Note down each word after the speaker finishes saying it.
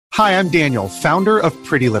Hi, I'm Daniel, founder of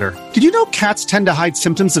Pretty Litter. Did you know cats tend to hide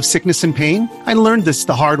symptoms of sickness and pain? I learned this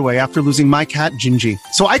the hard way after losing my cat, Gingy.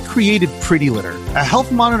 So I created Pretty Litter, a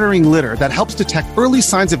health monitoring litter that helps detect early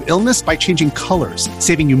signs of illness by changing colors,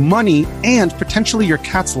 saving you money and potentially your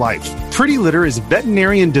cat's life. Pretty Litter is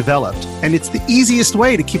veterinarian developed, and it's the easiest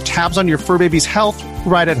way to keep tabs on your fur baby's health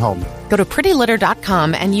right at home. Go to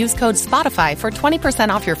prettylitter.com and use code SPOTIFY for 20%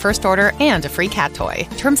 off your first order and a free cat toy.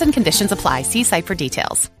 Terms and conditions apply. See site for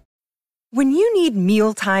details. When you need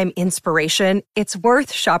mealtime inspiration, it's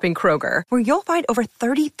worth shopping Kroger, where you'll find over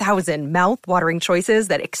 30,000 mouth-watering choices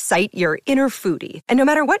that excite your inner foodie. And no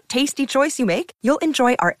matter what tasty choice you make, you'll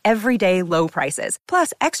enjoy our everyday low prices,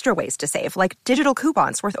 plus extra ways to save, like digital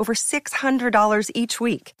coupons worth over $600 each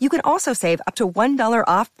week. You can also save up to $1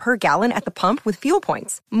 off per gallon at the pump with fuel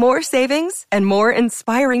points. More savings and more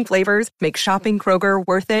inspiring flavors make shopping Kroger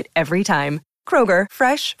worth it every time. Kroger,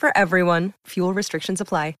 fresh for everyone. Fuel restrictions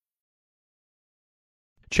apply.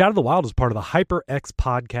 Chat of the Wild is part of the HyperX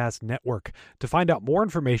Podcast Network. To find out more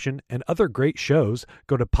information and other great shows,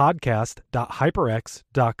 go to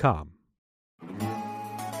podcast.hyperx.com.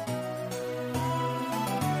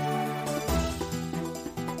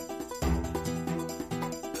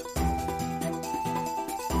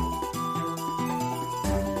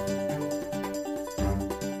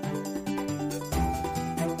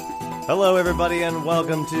 Hello, everybody, and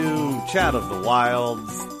welcome to Chat of the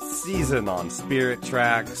Wild's season on Spirit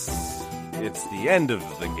Tracks. It's the end of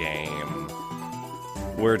the game.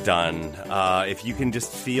 We're done. If you can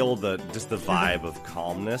just feel the vibe of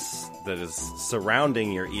calmness that is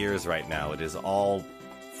surrounding your ears right now, it is all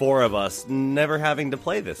four of us never having to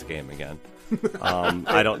play this game again.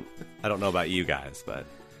 I don't know about you guys, but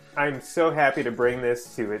I'm so happy to bring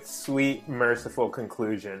this to its sweet, merciful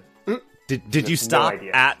conclusion. Did you stop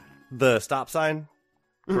at the stop sign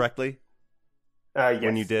correctly? Yes,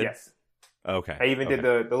 when you did? Yes. Okay. I even did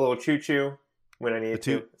the little choo-choo when I needed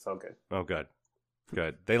to. It's all good. Oh, good.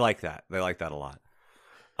 Good. They like that. They like that a lot.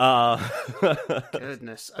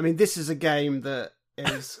 Goodness. I mean, this is a game that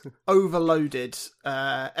is overloaded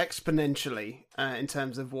exponentially in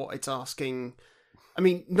terms of what it's asking. I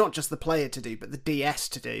mean, not just the player to do, but the DS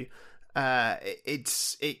to do. The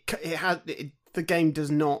game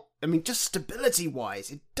does not. I mean, just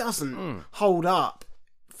stability-wise, it doesn't hold up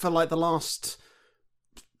for like the last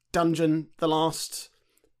dungeon, the last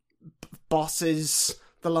bosses,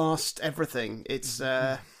 the last everything. It's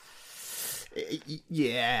yeah.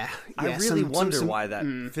 I really wonder why that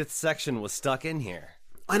fifth section was stuck in here.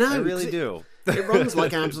 I know. I really do. It runs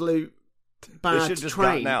like absolute bad They should have just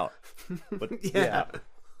train. gotten out. But yeah.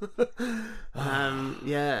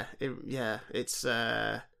 It's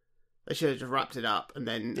they should have just wrapped it up and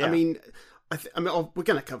then. Yeah. I mean, we're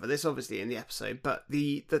going to cover this obviously in the episode, but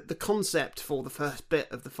the concept for the first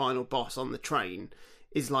bit of the final boss on the train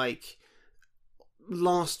is like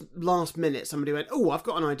last minute somebody went, "Oh, I've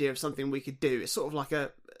got an idea of something we could do." It's sort of like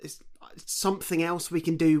it's something else we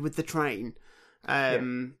can do with the train.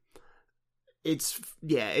 It's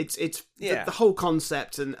the whole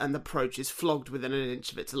concept and the approach is flogged within an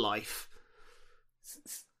inch of its life.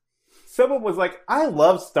 Someone was like, "I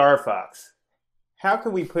love Star Fox. How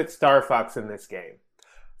can we put Star Fox in this game?"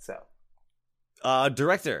 So,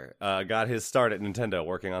 director got his start at Nintendo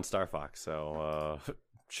working on Star Fox. So,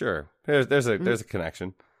 sure, there's a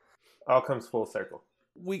connection. All comes full circle.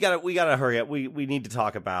 We gotta hurry up. We need to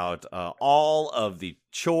talk about all of the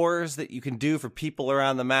chores that you can do for people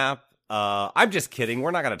around the map. I'm just kidding.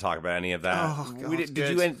 We're not gonna talk about any of that. Oh, God,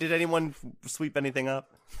 did anyone sweep anything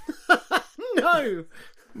up?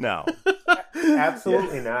 No.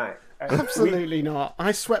 Absolutely not. Absolutely not.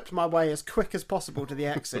 I swept my way as quick as possible to the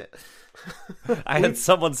exit. I had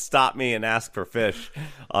someone stop me and ask for fish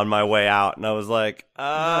on my way out, and I was like,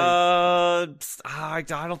 I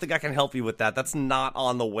don't think I can help you with that. That's not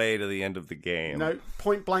on the way to the end of the game. No,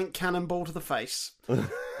 point blank cannonball to the face.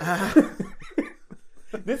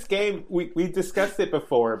 This game, we discussed it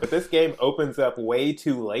before, but this game opens up way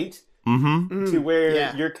too late to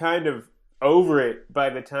where you're kind of over it by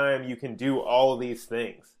the time you can do all of these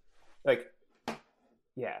things. Like,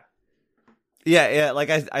 yeah. Like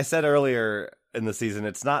I said earlier in the season,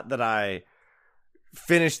 it's not that I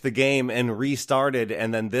finished the game and restarted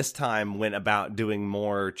and then this time went about doing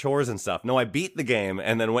more chores and stuff. No, I beat the game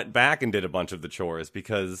and then went back and did a bunch of the chores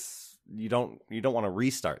because you don't want to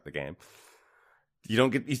restart the game. You don't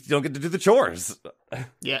get to do the chores.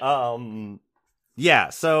 Yeah.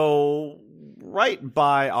 So right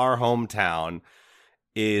by our hometown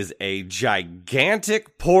is a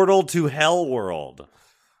gigantic portal to Hell World.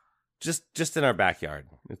 Just in our backyard.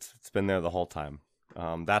 It's been there the whole time.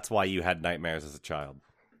 That's why you had nightmares as a child.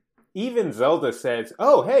 even Zelda says,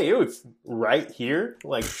 "Oh, hey, it's right here.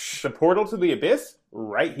 Like the portal to the abyss,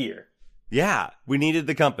 right here." Yeah, we needed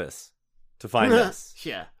the compass to find this.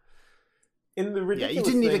 Yeah. In the ridiculous you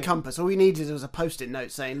didn't need a thing- compass. All you needed was a post-it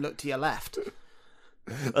note saying, "Look to your left."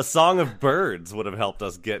 A song of birds would have helped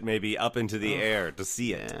us get maybe up into the air to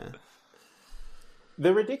see it. Yeah.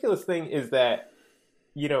 The ridiculous thing is that,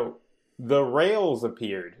 the rails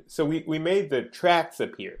appeared. So we made the tracks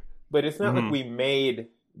appear. But it's not like we made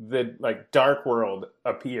the Dark World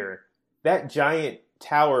appear. That giant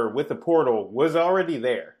tower with the portal was already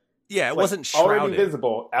there. Yeah, it wasn't shrouded. Already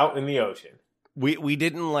visible out in the ocean. We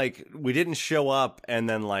didn't show up and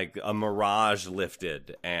then a mirage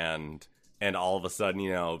lifted and all of a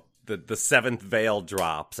sudden, the seventh veil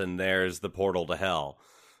drops and there's the portal to hell.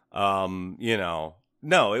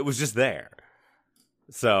 No, it was just there.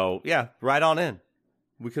 So yeah, right on in.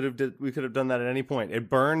 We could have done that at any point. And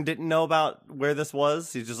Byrne didn't know about where this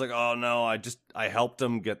was. He's just like, oh no, I helped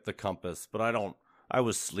him get the compass, but I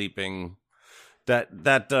was sleeping.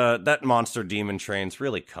 That monster demon train's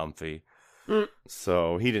really comfy.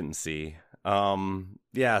 So he didn't see.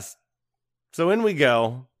 Yes. So in we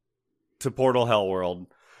go to Portal Hellworld.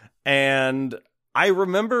 And I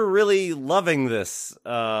remember really loving this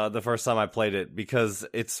the first time I played it because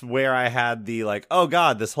it's where I had the oh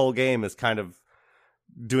god, this whole game is kind of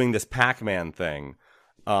doing this Pac-Man thing.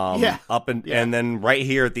 And then right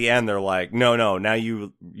here at the end they're like, no, now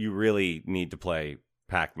you really need to play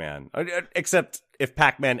Pac-Man. Except if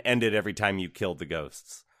Pac-Man ended every time you killed the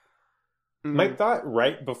ghosts. My thought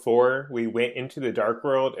right before we went into the Dark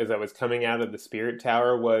World as I was coming out of the Spirit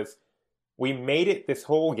Tower was, we made it this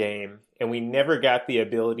whole game, and we never got the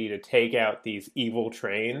ability to take out these evil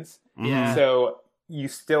trains. Yeah. So you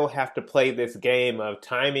still have to play this game of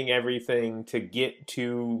timing everything to get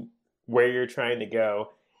to where you're trying to go.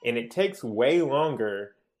 And it takes way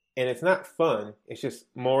longer, and it's not fun. It's just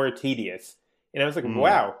more tedious. And I was like,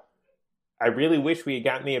 wow, I really wish we had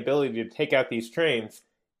gotten the ability to take out these trains.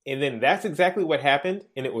 And then that's exactly what happened,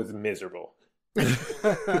 and it was miserable.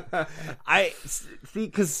 I see,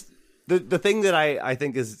 because the thing that I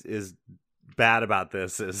think is bad about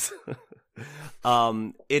this is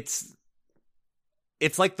it's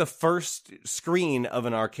like the first screen of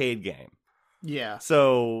an arcade game. Yeah.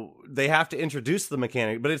 So they have to introduce the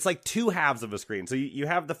mechanic, but it's like two halves of a screen. So you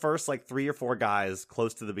have the first 3 or 4 guys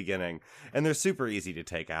close to the beginning, and they're super easy to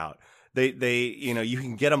take out. They you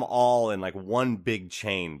can get them all in one big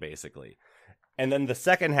chain basically. And then the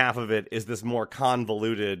second half of it is this more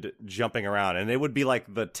convoluted jumping around, and it would be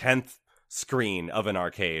the 10th screen of an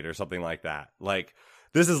arcade or something like that.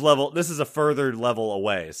 This is a further level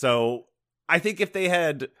away. So I think if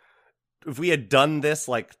we had done this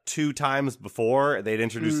 2 times before, they'd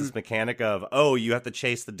introduced this mechanic of, you have to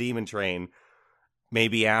chase the demon train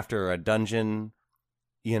maybe after a dungeon,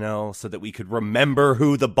 so that we could remember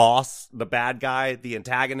who the boss, the bad guy, the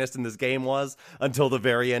antagonist in this game was until the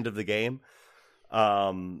very end of the game.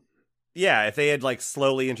 If they had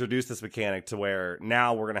slowly introduced this mechanic to where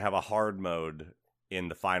now we're going to have a hard mode in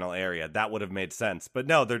the final area, that would have made sense. But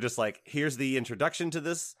no, they're just here's the introduction to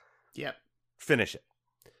this. Yep. Finish it.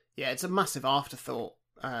 Yeah, it's a massive afterthought.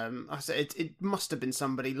 I said it must have been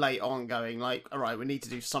somebody late on going all right, we need to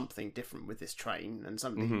do something different with this train, and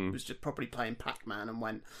somebody who was just probably playing Pac-Man and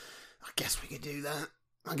went, I guess we could do that.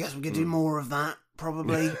 I guess we could do more of that,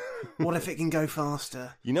 probably. What if it can go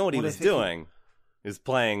faster? You know what he was doing is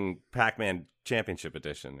playing Pac-Man Championship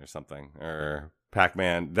Edition or something, or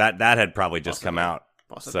Pac-Man that had probably just come out.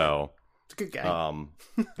 Possibly. So it's a good game.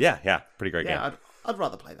 Yeah, pretty great game. Yeah, I'd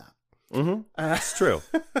rather play that. It's true.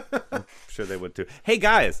 I'm sure they would too. Hey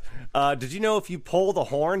guys, did you know if you pull the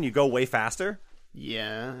horn, you go way faster?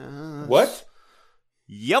 Yeah. What?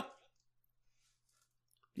 Yep.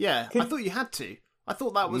 Yeah, I thought you had to. I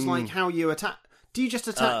thought that was how you attack. Do you just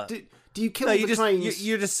attack? Do you kill the trains?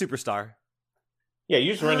 You're just superstar. Yeah,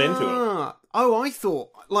 you just run into it. Oh, I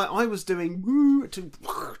thought I was doing woo to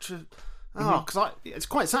because it's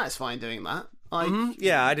quite satisfying doing that.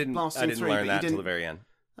 Yeah, I didn't learn that until the very end.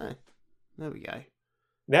 Oh, there we go.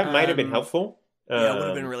 That might have been helpful. Yeah, it would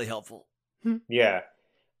have been really helpful. Yeah.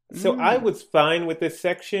 So I was fine with this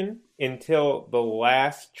section until the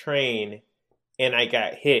last train, and I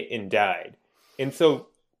got hit and died. And so,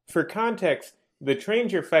 for context, the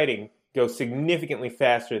trains you're fighting go significantly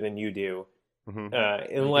faster than you do,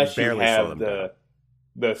 unless you have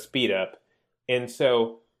the speed up. And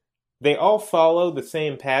so, they all follow the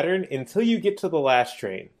same pattern until you get to the last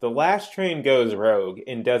train. The last train goes rogue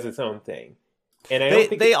and does its own thing. And I don't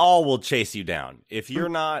think they all will chase you down. If you're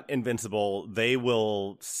not invincible, they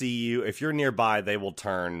will see you. If you're nearby, they will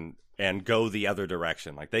turn and go the other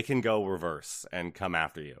direction. Like, they can go reverse and come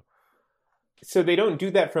after you. So they don't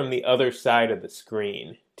do that from the other side of the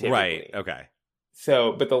screen, typically. Right, okay.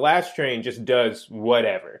 So, but the last train just does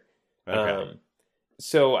whatever. Okay.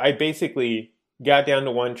 So I basically got down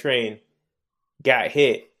to one train, got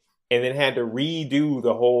hit, and then had to redo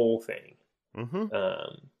the whole thing.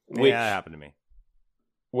 Which that happened to me.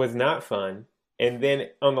 Was not fun. And then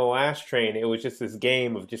on the last train, it was just this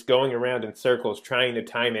game of just going around in circles, trying to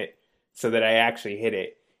time it so that I actually hit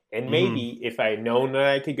it. And maybe if I had known that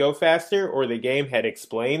I could go faster, or the game had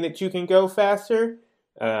explained that you can go faster,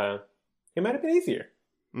 it might have been easier.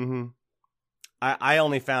 I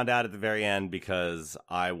only found out at the very end because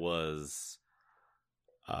I was...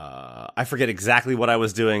 I forget exactly what I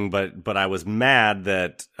was doing, but I was mad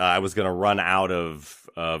that I was going to run out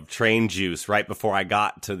of train juice right before I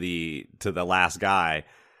got to the last guy.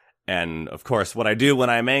 And of course, what I do when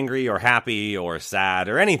I'm angry or happy or sad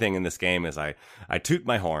or anything in this game is I toot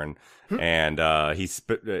my horn, and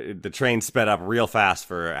the train sped up real fast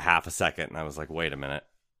for half a second, and I was like, wait a minute.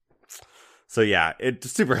 So yeah, it's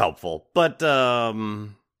super helpful. But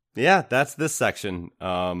yeah, that's this section.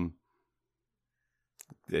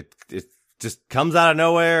 It just comes out of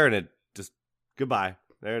nowhere, and it just goodbye.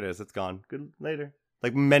 There it is. It's gone. Good later.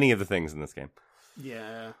 Like many of the things in this game.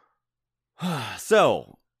 Yeah.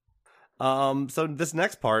 So this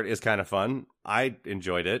next part is kind of fun. I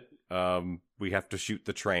enjoyed it. We have to shoot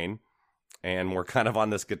the train, and we're kind of on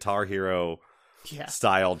this Guitar Hero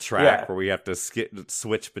style track where we have to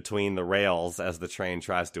switch between the rails as the train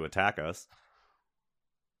tries to attack us.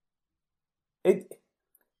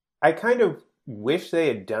 I kind of wish they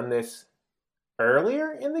had done this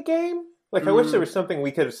earlier in the game. Like, I wish there was something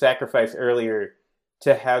we could have sacrificed earlier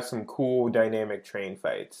to have some cool dynamic train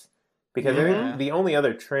fights. Because I think the only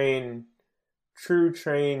other true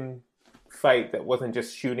train fight that wasn't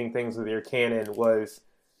just shooting things with your cannon was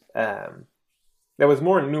that was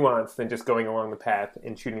more nuanced than just going along the path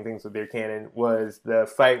and shooting things with your cannon, was the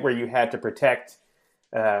fight where you had to protect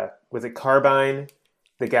was it Carbine,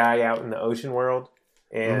 the guy out in the ocean world.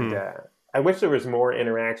 And I wish there was more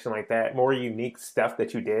interaction like that, more unique stuff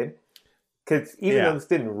that you did. Because even though this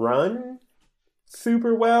didn't run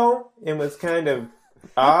super well and was kind of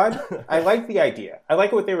odd, I like the idea. I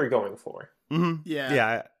like what they were going for.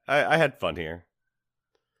 Yeah, I had fun here.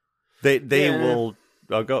 They will.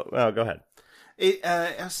 Go ahead.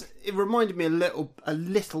 It reminded me a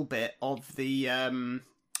little bit of the.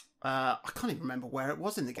 I can't even remember where it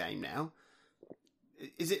was in the game now.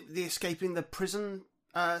 Is it the escaping the prison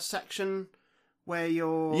section where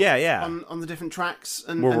you're on the different tracks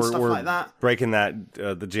and stuff like that, breaking that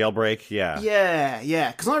the jailbreak?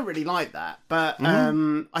 Yeah, because I really like that, but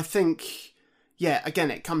I think again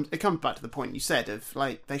it comes back to the point you said of,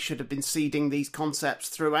 like, they should have been seeding these concepts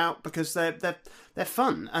throughout, because they're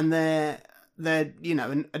fun, and they're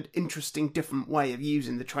an interesting different way of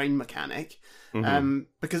using the train mechanic,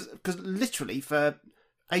 because literally for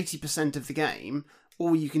 80% of the game,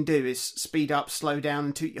 all you can do is speed up, slow down,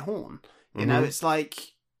 and toot your horn. You know, it's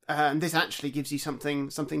like, and this actually gives you something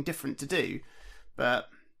different to do. But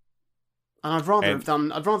I'd rather have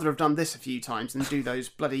done this a few times than do those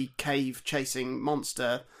bloody cave chasing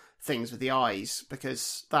monster things with the eyes,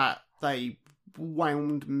 because they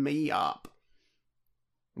wound me up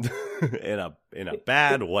in a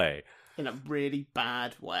bad way. In a really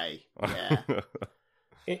bad way. Yeah.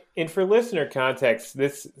 And for listener context,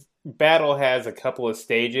 this battle has a couple of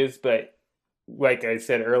stages, but like I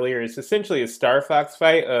said earlier, it's essentially a Star Fox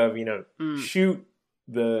fight of, shoot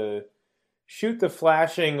the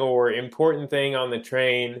flashing or important thing on the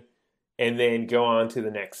train and then go on to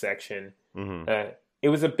the next section. It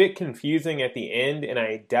was a bit confusing at the end, and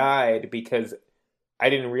I died because I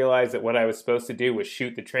didn't realize that what I was supposed to do was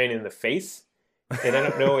shoot the train in the face. And I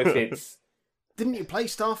don't know if it's... Didn't you play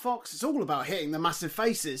Star Fox? It's all about hitting the massive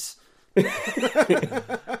faces. No,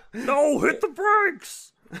 hit the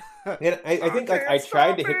brakes! And I think I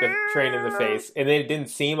tried to hit the train in the face, and then it didn't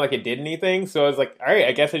seem like it did anything, so I was like, alright,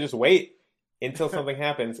 I guess I just wait until something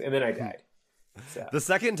happens, and then I died. So. The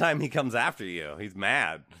second time he comes after you, he's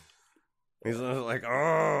mad. He's like,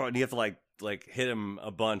 oh, and you have to like hit him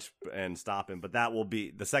a bunch and stop him, but that will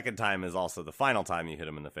be the second time is also the final time you hit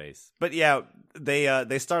him in the face. But yeah,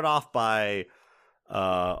 they start off by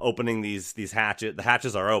opening these hatches. The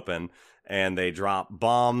hatches are open, and they drop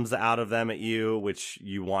bombs out of them at you, which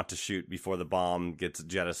you want to shoot before the bomb gets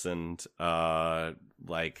jettisoned.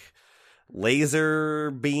 Like laser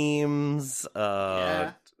beams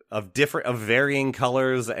of varying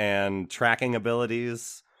colors and tracking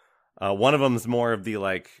abilities. One of them is more of the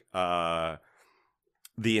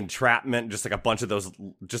the entrapment, just like a bunch of those,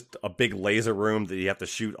 just a big laser room that you have to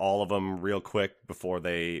shoot all of them real quick before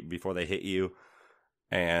they hit you.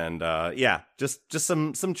 And just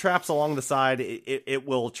some traps along the side. It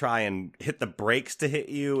will try and hit the brakes to hit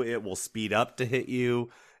you. It will speed up to hit you.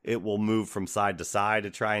 It will move from side to side to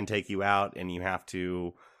try and take you out, and you have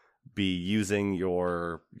to be using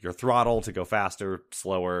your throttle to go faster,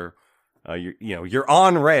 slower. You're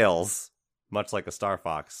on rails, much like a Star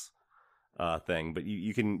Fox thing, but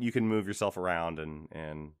you can move yourself around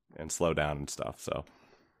and slow down and stuff. So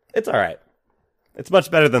it's all right. It's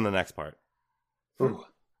much better than the next part. Ooh,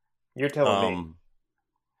 you're telling me.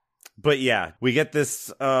 But yeah, we get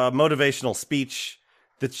this motivational speech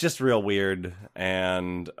that's just real weird,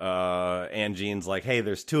 and Jean's like, "Hey,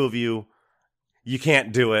 there's two of you. You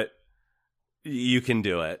can't do it. You can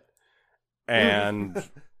do it, and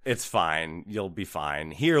it's fine. You'll be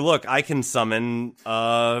fine. Here, look, I can summon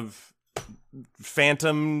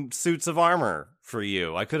phantom suits of armor for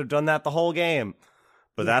you. I could have done that the whole game,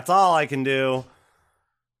 but that's all I can do."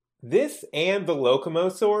 This and the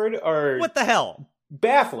Locomo sword are... What the hell?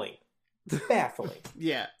 Baffling. Baffling.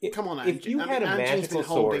 Yeah, come on, If you had a Angie's magical been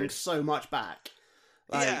holding sword... so much back.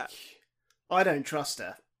 Like, Yeah. I don't trust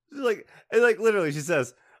her. Like literally, she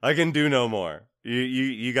says, "I can do no more.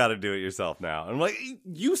 You got to do it yourself now." And I'm like,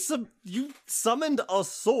 you summoned a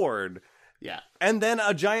sword, Yeah. and then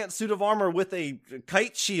a giant suit of armor with a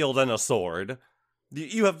kite shield and a sword.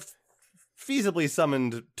 You have feasibly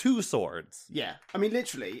summoned two swords. Yeah. I mean,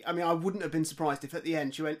 literally, I wouldn't have been surprised if at the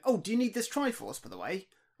end she went, "Oh, do you need this Triforce, by the way?"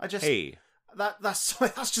 Hey.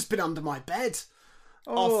 That's just been under my bed.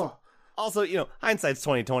 Also, hindsight's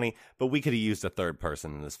 20/20, but we could have used a third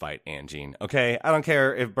person in this fight, Angine. Okay, I don't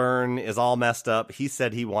care if Byrne is all messed up. He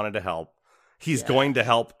said he wanted to help. He's going to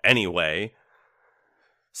help anyway.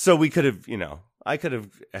 So we could have, I could have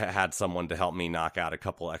had someone to help me knock out a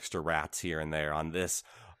couple extra rats here and there on this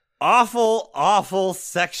awful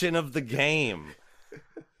section of the game.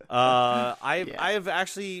 I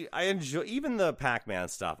enjoy even the Pac-Man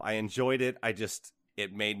stuff. I enjoyed it.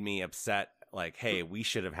 It made me upset. Like, hey, we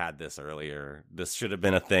should have had this earlier. This should have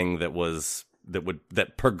been a thing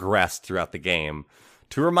that progressed throughout the game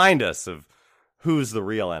to remind us of who's the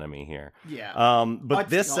real enemy here. Yeah. But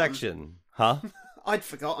this section, huh? I'd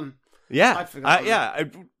forgotten. Yeah. I'd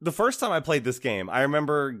forgotten. The first time I played this game, I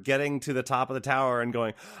remember getting to the top of the tower and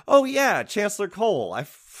going, "Oh yeah, Chancellor Cole. I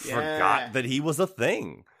forgot that he was a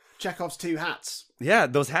thing." Chekhov's two hats. Yeah,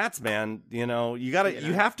 those hats, man. You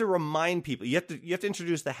have to remind people. You have to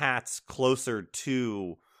introduce the hats closer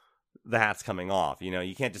to the hats coming off.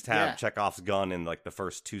 You can't just have Chekhov's gun in like the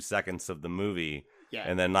first 2 seconds of the movie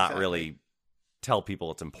and then not really tell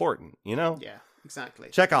people it's important. Yeah, exactly.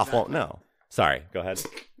 Chekhov won't know. Sorry, go ahead.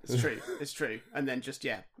 It's true. And then just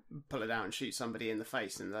pull it out and shoot somebody in the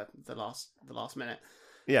face in the last minute.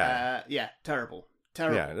 Yeah. Terrible.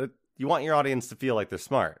 Yeah, you want your audience to feel like they're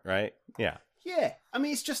smart, right? Yeah. Yeah. I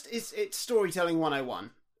mean, it's storytelling 101,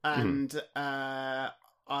 and I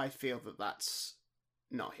feel that that's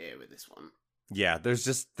not here with this one. Yeah,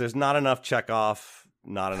 there's not enough Chekhov,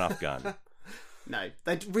 not enough gun. No,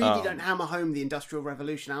 they really don't hammer home the Industrial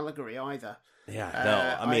Revolution allegory either. Yeah,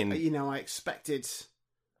 no, I mean, I expected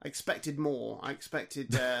more. I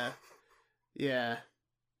expected, yeah.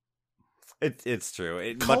 It's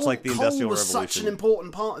true. Much like the Industrial Revolution. Coal was such an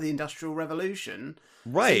important part of the Industrial Revolution,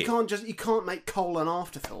 right? So you can't make coal an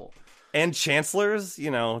afterthought. And chancellors,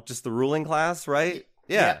 just the ruling class, right?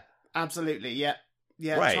 Yeah, absolutely. Yeah,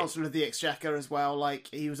 right. Chancellor of the Exchequer as well. Like,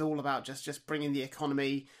 he was all about just bringing the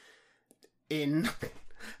economy in.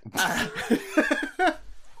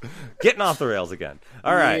 Getting off the rails again.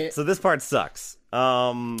 All right, so this part sucks.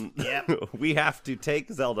 We have to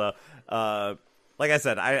take Zelda. Like I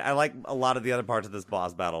said, I like a lot of the other parts of this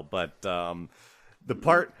boss battle, but the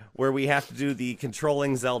part where we have to do the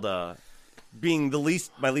controlling Zelda being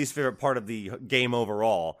my least favorite part of the game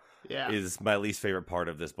overall is my least favorite part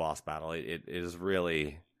of this boss battle. It is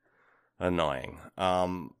really annoying.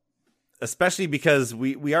 Especially because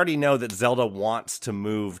we already know that Zelda wants to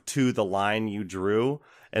move to the line you drew.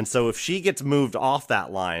 And so if she gets moved off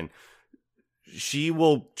that line, she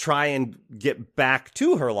will try and get back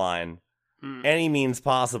to her line any means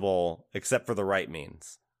possible except for the right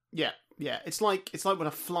means. Yeah. It's like when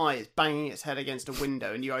a fly is banging its head against a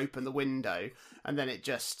window and you open the window and then it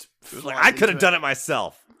just flies I could have done it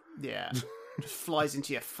myself. Yeah. Just flies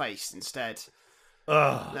into your face instead.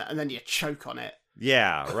 Ugh. And then you choke on it.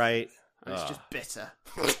 Yeah, right. And it's just bitter.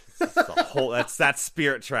 That's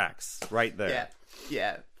Spirit Tracks right there.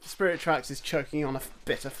 Yeah. Spirit Tracks is choking on a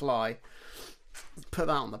bitter fly. Put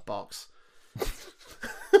that on the box.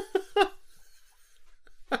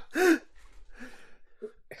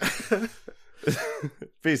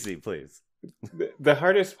 PC, please. The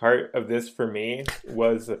hardest part of this for me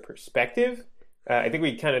was the perspective. I think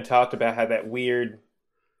we kind of talked about how that weird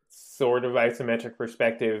sort of isometric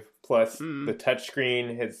perspective plus the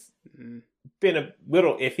touchscreen has been a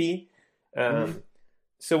little iffy.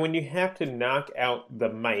 So when you have to knock out the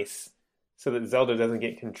mice so that Zelda doesn't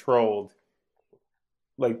get controlled,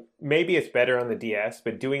 like, maybe it's better on the DS,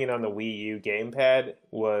 but doing it on the Wii U gamepad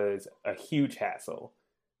was a huge hassle.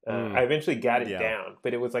 I eventually got it down,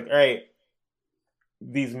 but it was like, all right,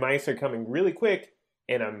 these mice are coming really quick,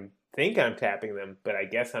 and I think I'm tapping them, but I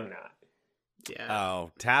guess I'm not. Yeah.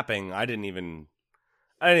 Oh, tapping! I didn't even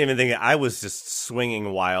think I was just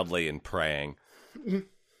swinging wildly and praying.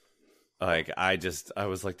 Like I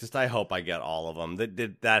was like, I hope I get all of them.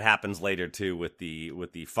 That happens later too with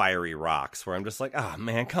the fiery rocks, where I'm just like, oh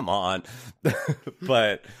man, come on.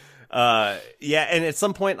 But yeah, and at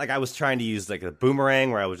some point, like I was trying to use like a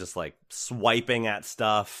boomerang, where I was just like swiping at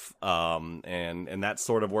stuff, and that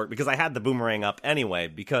sort of worked because I had the boomerang up anyway.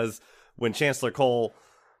 Because when Chancellor Cole,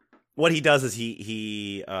 what he does is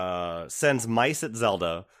he sends mice at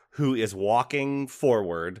Zelda, who is walking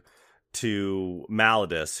forward to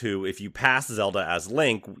Malladus, who, if you pass Zelda as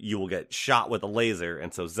Link, you will get shot with a laser,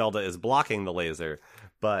 and so Zelda is blocking the laser.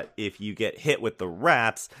 But if you get hit with the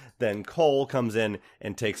rats, then Cole comes in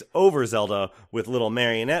and takes over Zelda with little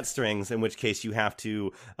marionette strings, in which case you have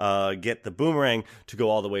to get the boomerang to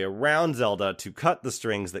go all the way around Zelda to cut the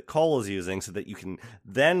strings that Cole is using, so that you can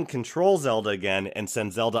then control Zelda again and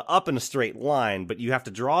send Zelda up in a straight line. But you have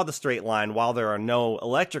to draw the straight line while there are no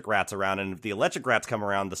electric rats around, and if the electric rats come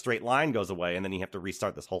around, the straight line goes away, and then you have to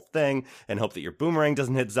restart this whole thing and hope that your boomerang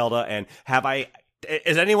doesn't hit Zelda. And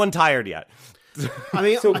is anyone tired yet? I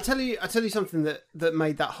mean, I tell you something that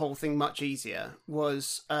made that whole thing much easier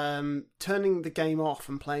was turning the game off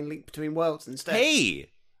and playing Link Between Worlds instead.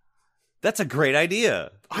 Hey, that's a great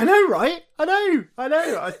idea. I know, right? I know.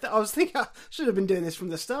 I was thinking I should have been doing this from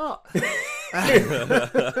the start.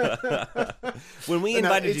 When we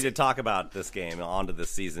invited you to talk about this game onto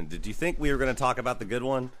this season, did you think we were going to talk about the good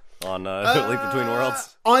one on Link Between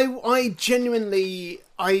Worlds? I genuinely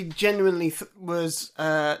was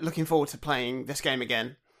looking forward to playing this game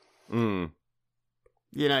again. You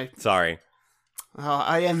know, sorry.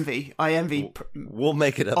 I envy. We'll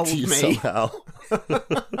make it up to you somehow.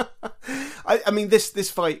 I mean,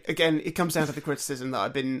 this fight again. It comes down to the criticism that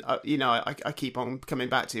I've been, I keep on coming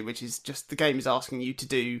back to, which is just the game is asking you to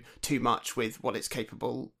do too much with what it's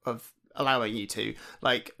capable of allowing you to.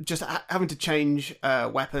 Like just having to change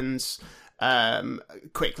weapons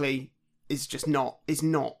quickly is not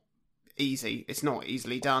easy. It's not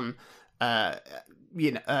easily done. Trying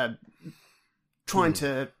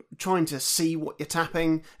to see what you're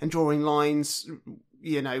tapping and drawing lines,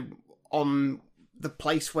 on the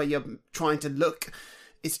place where you're trying to look.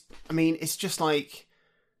 It's just like,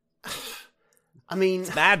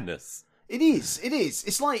 it's madness. It is.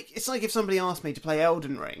 It's like if somebody asked me to play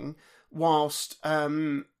Elden Ring whilst,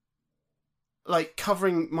 like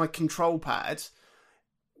covering my control pad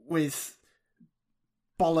with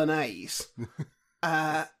bolognese,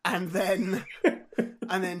 and then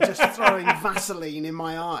just throwing Vaseline in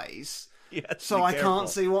my eyes, so I can't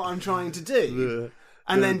see what I'm trying to do.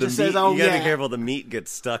 And then just says, "Oh, you gotta be careful. The meat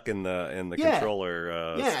gets stuck in the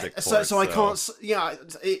controller stick port, so I can't.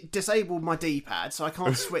 It disabled my D-pad, so I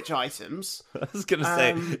can't switch items. I was gonna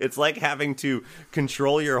say it's like having to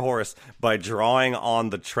control your horse by drawing on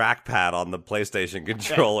the trackpad on the PlayStation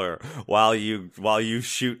controller while you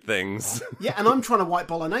shoot things. Yeah, and I'm trying to wipe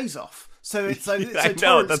bolognese off. So I know,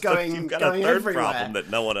 torrents going you've got going a third everywhere. problem that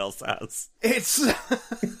no one else has.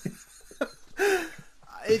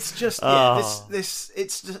 It's just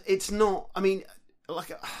it's not. I mean,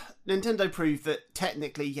 like Nintendo proved that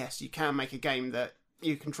technically, yes, you can make a game that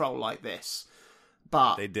you control like this,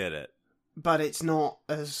 but they did it. But it's not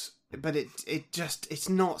as. But it's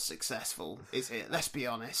not successful, is it? Let's be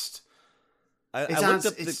honest.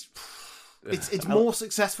 It's more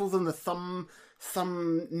successful than the thumb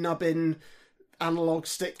nubbin analog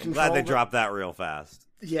stick controller. Glad they dropped that real fast.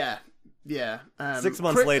 Yeah. 6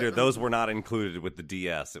 months later, those were not included with the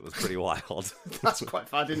DS. It was pretty wild. That's quite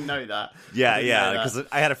fun. I didn't know that. Yeah, because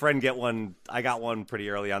I had a friend get one. I got one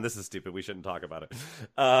pretty early on. This is stupid. We shouldn't talk about it.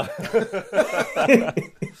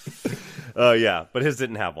 Yeah, but his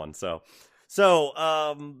didn't have one. So,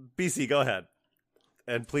 BC, go ahead.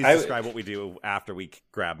 And please describe what we do after we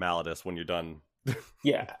grab Malladus when you're done.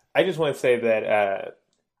 Yeah, I just want to say that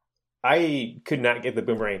I could not get the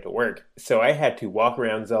boomerang to work, so I had to walk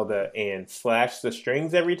around Zelda and slash the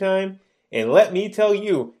strings every time. And let me tell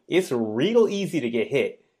you, it's real easy to get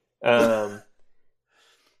hit. And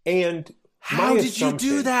how did you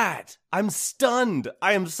do that? I'm stunned.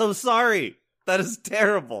 I am so sorry. That is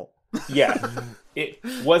terrible. Yeah, it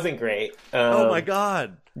wasn't great. Oh my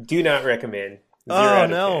god. Do not recommend. Oh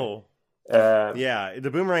no. Yeah, the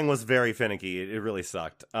boomerang was very finicky. It really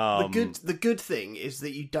sucked. The good thing is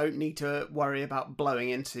that you don't need to worry about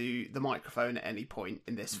blowing into the microphone at any point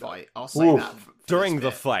in this fight. I'll say that during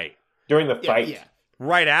the fight. During the fight. Yeah.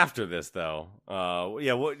 Right after this, though.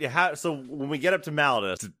 So when we get up to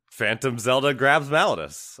Malladus, Phantom Zelda grabs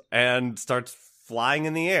Malladus and starts flying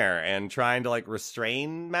in the air and trying to like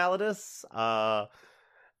restrain Malladus.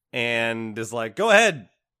 And is like, "Go ahead,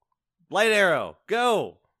 light arrow,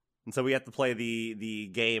 go!" And so we have to play the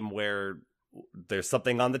game where there's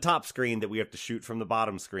something on the top screen that we have to shoot from the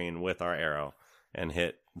bottom screen with our arrow and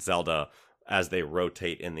hit Zelda as they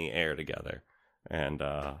rotate in the air together. And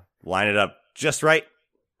line it up just right.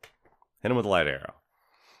 Hit him with a light arrow.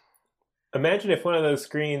 Imagine if one of those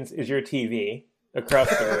screens is your TV across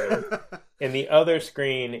the room, and the other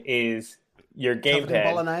screen is your game covered pad.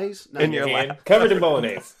 In bolognese? No, in your hand, covered in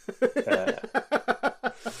bolognese.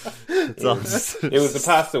 It was the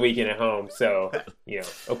pasta weekend at home, so,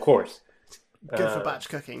 of course. Good for batch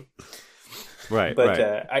cooking. Right,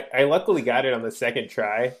 but I luckily got it on the second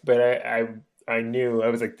try, but I knew, I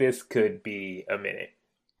was like, this could be a minute.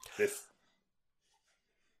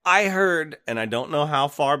 I heard, and I don't know how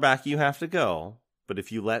far back you have to go, but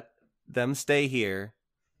if you let them stay here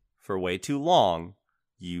for way too long,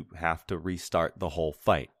 you have to restart the whole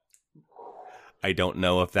fight. I don't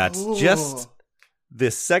know if that's just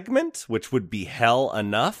this segment, which would be hell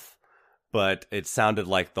enough, but it sounded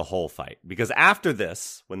like the whole fight. Because after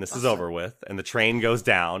this, when this is over with, and the train goes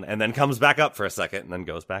down, and then comes back up for a second, and then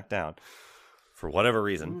goes back down, for whatever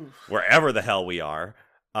reason, wherever the hell we are,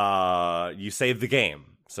 you save the game.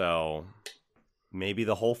 So maybe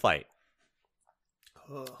the whole fight.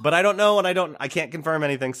 But I don't know, and I can't confirm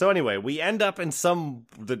anything. So anyway, we end up in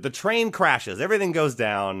the train crashes. Everything goes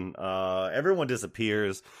down. Everyone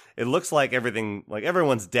disappears. It looks like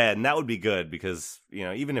everyone's dead, and that would be good because,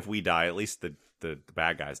 even if we die, at least the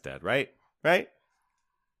bad guy's dead, right? Right?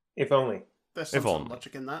 If only. There's some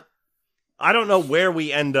logic in that. I don't know where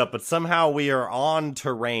we end up, but somehow we are on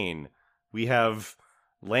terrain. We have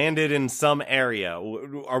landed in some area.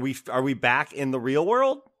 Are we back in the real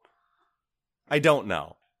world? I don't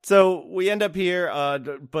know. So we end up here,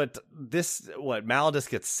 but Malladus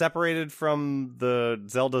gets separated from the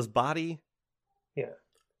Zelda's body? Yeah.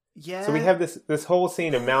 Yeah. So we have this whole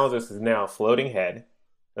scene of Malladus is now floating head,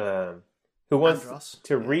 who wants Andros.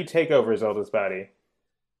 to retake over Zelda's body.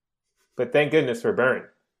 But thank goodness for Byrne.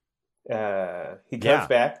 He comes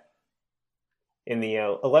back in the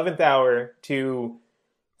 11th hour to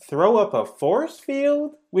throw up a force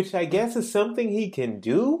field, which I guess is something he can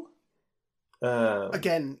do.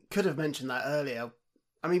 Again, could have mentioned that earlier.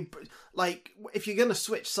 I mean, like, if you're going to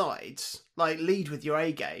switch sides, like, lead with your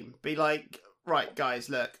A game. Be like, right, guys,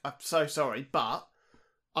 look, I'm so sorry, but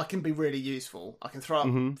I can be really useful. I can throw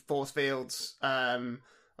up force fields. I've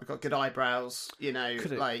got good eyebrows, Could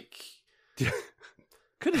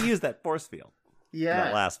have used that force field. Yeah. In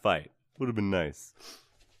that last fight. Would have been nice.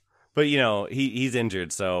 But, he's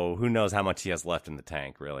injured, so who knows how much he has left in the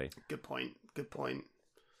tank, really. Good point.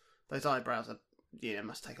 Those eyebrows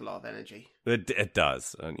must take a lot of energy. It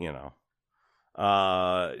does,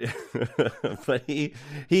 but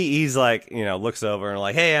he's like, looks over and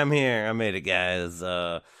like, hey, I'm here. I made it, guys.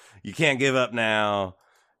 You can't give up now.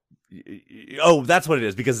 Oh, that's what it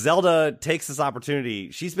is. Because Zelda takes this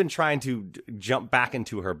opportunity. She's been trying to jump back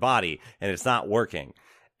into her body, and it's not working.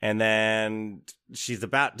 And then she's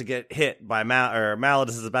about to get hit by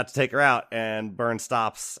Malladus is about to take her out, and Byrne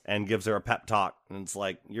stops and gives her a pep talk. And it's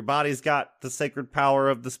like, your body's got the sacred power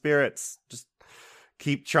of the spirits. Just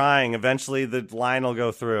keep trying. Eventually the line will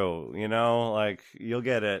go through, you'll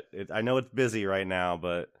get it. I know it's busy right now,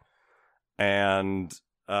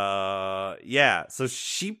 so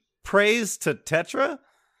she prays to Tetra?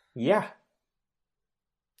 Yeah.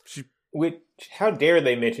 How dare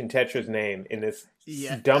they mention Tetra's name in this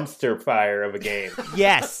dumpster fire of a game?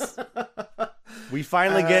 Yes, we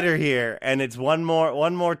finally get her here, and it's one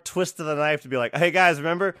more twist of the knife to be like, hey guys,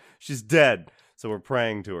 remember, she's dead, so we're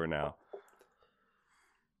praying to her now.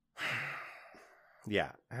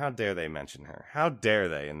 Yeah, how dare they mention her? How dare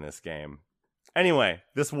they in this game? Anyway,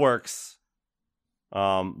 this works,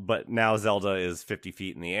 but now Zelda is 50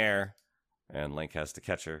 feet in the air, and Link has to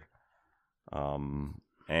catch her.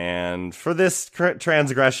 And for this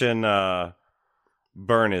transgression,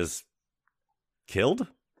 Byrne is killed?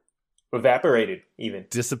 Evaporated, even.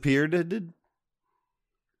 Disappeared?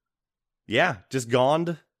 Yeah, just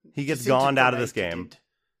gone. He gets gone out of this game.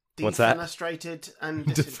 What's that? Defenestrated and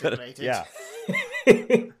disintegrated. Yeah.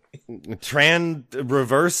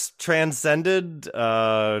 Reverse transcended.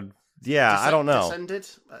 I don't know. Descended?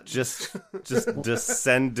 Just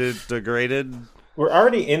descended, degraded. We're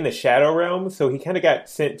already in the Shadow Realm, so he kind of got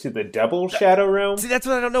sent to the double Shadow Realm. See, that's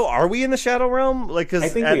what I don't know. Are we in the Shadow Realm? Like, because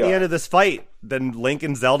at the end of this fight, then Link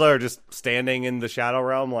and Zelda are just standing in the Shadow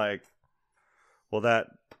Realm, like, well, that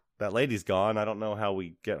lady's gone. I don't know how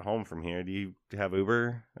we get home from here. Do you have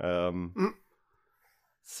Uber?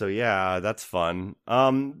 So yeah, that's fun.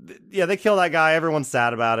 Yeah, they kill that guy. Everyone's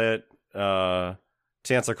sad about it.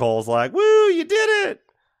 Chancellor Cole's like, "Woo, you did it!"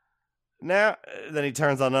 Now, then he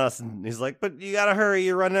turns on us and he's like, "But you gotta hurry.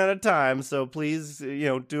 You're running out of time. So please,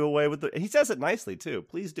 do away with the." He says it nicely too.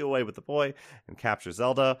 Please do away with the boy and capture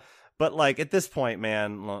Zelda. But like at this point,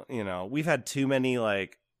 man, we've had too many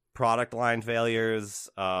like product line failures.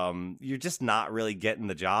 You're just not really getting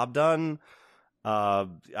the job done. I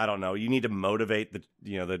don't know. You need to motivate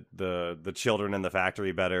the children in the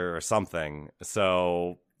factory better or something.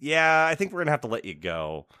 So yeah, I think we're gonna have to let you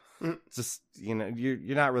go. Just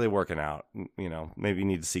you're not really working out. Maybe you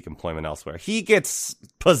need to seek employment elsewhere. He gets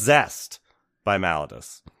possessed by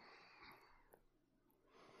Malladus.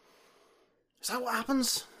 Is that what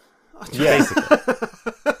happens? Yeah.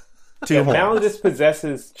 Basically. Malladus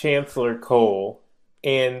possesses Chancellor Cole,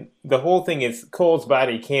 and the whole thing is Cole's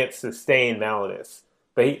body can't sustain Malladus,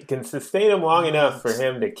 but he can sustain him long enough for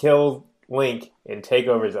him to kill Link and take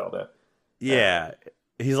over Zelda. Yeah.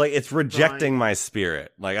 He's like, it's rejecting my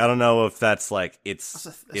spirit. Like, I don't know if that's like, it's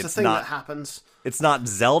a thing that happens. It's not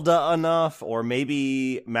Zelda enough, or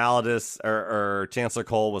maybe Malladus or Chancellor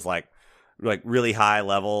Cole was like really high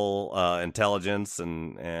level intelligence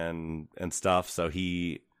and stuff. So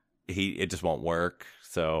it just won't work.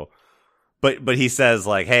 So, but he says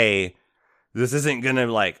like, hey, this isn't gonna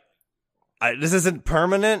this isn't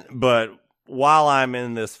permanent, but while I'm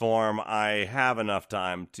in this form, I have enough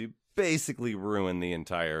time to basically ruin the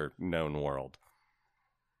entire known world.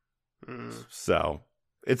 So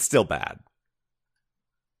it's still bad.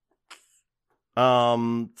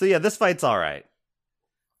 So yeah, this fight's all right.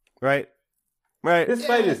 Right. This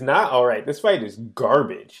fight is not all right. This fight is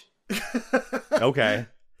garbage. Okay.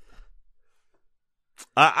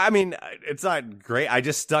 I mean, it's not great. I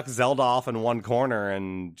just stuck Zelda off in one corner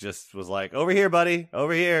and just was like, over here, buddy.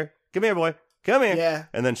 Over here. Come here, boy. Come here. Yeah.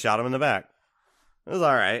 And then shot him in the back. It was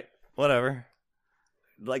all right. Whatever.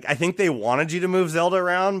 Like, I think they wanted you to move Zelda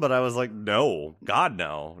around, but I was like, no. God,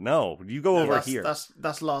 no. No. You go over here.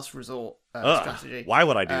 That's last resort strategy. Why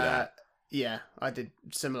would I do that? Yeah, I did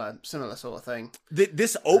similar sort of thing.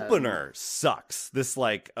 This opener sucks. This,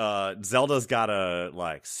 like, Zelda's gotta,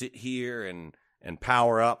 like, sit here and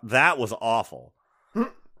power up. That was awful.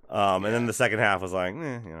 And then the second half was like,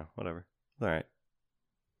 whatever. All right.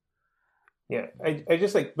 Yeah, I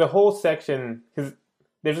just like the whole section, because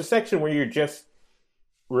there's a section where you're just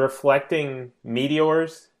reflecting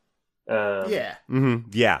meteors. Yeah. Mm-hmm.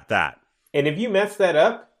 Yeah, that. And if you mess that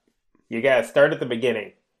up, you gotta start at the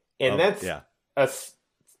beginning. And that's a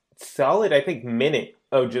solid, I think, minute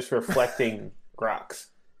of just reflecting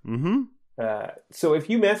rocks. Mm-hmm. So if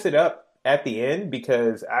you mess it up at the end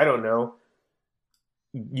because, I don't know,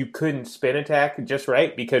 you couldn't spin attack just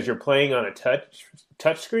right because you're playing on a touch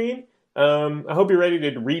screen, I hope you're ready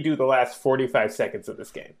to redo the last 45 seconds of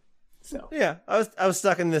this game. So yeah, I was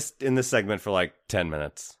stuck in this segment for like 10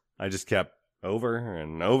 minutes. I just kept over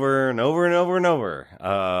and over and over and over and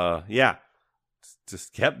over.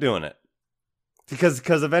 Just kept doing it because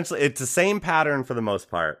eventually it's the same pattern for the most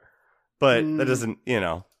part, but that doesn't,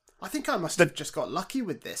 I think I must have just got lucky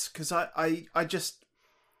with this because I just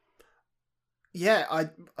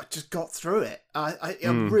got through it. I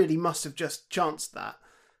really must have just chanced that.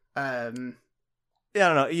 Yeah, I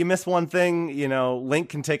don't know. You miss one thing, Link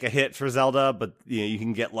can take a hit for Zelda, but you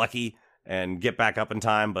can get lucky and get back up in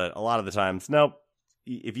time. But a lot of the times, nope.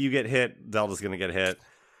 If you get hit, Zelda's going to get hit.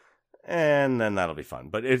 And then that'll be fun.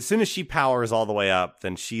 But as soon as she powers all the way up,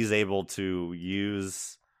 then she's able to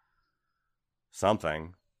use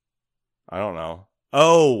something. I don't know.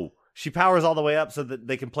 Oh, she powers all the way up so that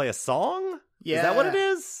they can play a song? Yeah. Is that what it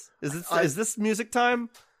is? Is this music time?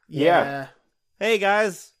 Yeah. Hey,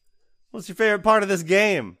 guys. What's your favorite part of this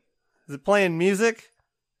game? Is it playing music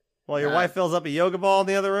while your wife fills up a yoga ball in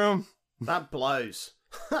the other room? That blows.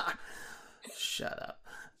 Shut up.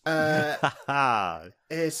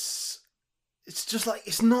 It's just like,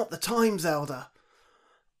 it's not the time, Zelda.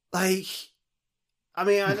 Like, I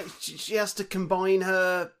mean, she has to combine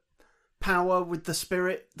her power with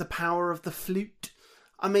the power of the flute.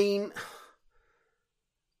 I mean,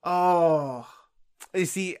 You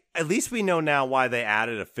see, at least we know now why they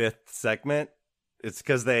added a 5th segment. It's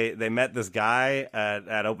because they met this guy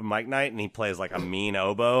at open mic night, and he plays like a mean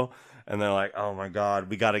oboe. And they're like, oh my God,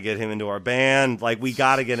 we got to get him into our band. Like, we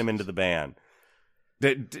got to get him into the band.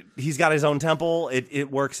 He's got his own temple.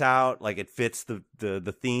 It works out. Like, it fits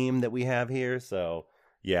the theme that we have here. So,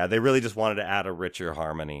 yeah, they really just wanted to add a richer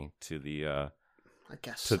harmony to the I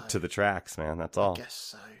guess to the tracks, man. That's all. I guess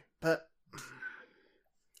so. But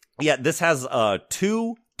yeah, this has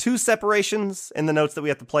two separations in the notes that we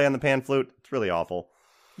have to play on the pan flute. It's really awful.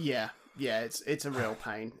 Yeah, it's a real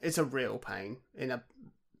pain. It's a real pain in a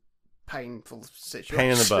painful situation.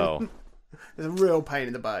 Pain in the bow. It's a real pain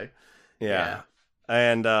in the bow. Yeah.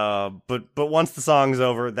 And but once the song's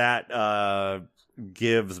over, that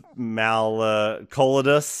gives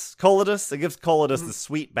Coledus. It gives Coledus the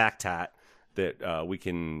sweet back tat that we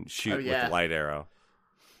can shoot with the light arrow.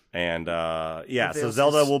 And so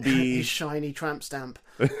Zelda will be his shiny tramp stamp.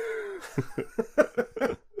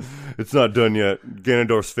 It's not done yet.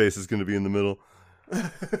 Ganondorf's face is going to be in the middle.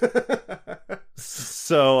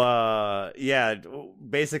 So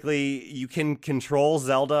basically you can control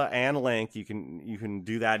Zelda and Link. You can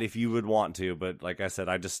do that if you would want to, but like I said,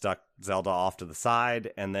 I just stuck Zelda off to the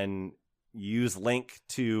side and then use Link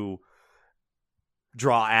to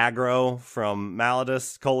draw aggro from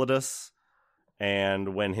Coledus.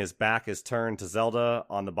 And when his back is turned to Zelda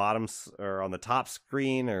on the bottom or on the top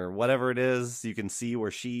screen or whatever it is, you can see where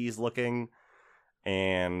she's looking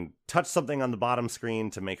and touch something on the bottom screen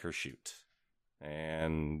to make her shoot.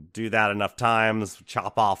 And do that enough times,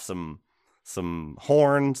 chop off some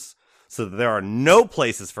horns so that there are no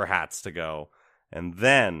places for hats to go. And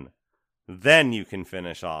then you can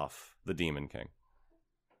finish off the Demon King.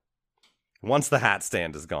 Once the hat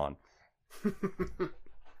stand is gone.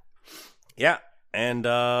 Yeah. And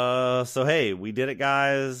so hey, we did it,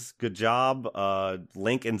 guys. Good job.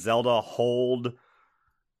 Link and Zelda hold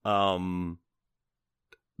the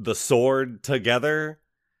sword together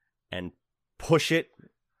and push it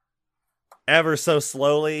ever so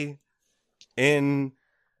slowly into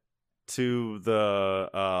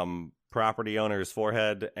the property owner's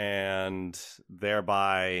forehead, and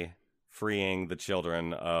thereby freeing the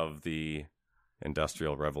children of the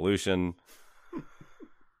Industrial Revolution.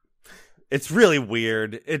 It's really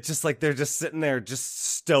weird. It's just like they're just sitting there, just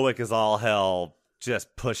stoic as all hell,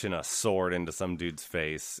 just pushing a sword into some dude's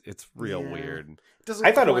face. It's real weird.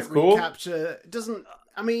 I thought it was cool. It doesn't.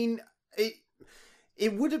 I mean,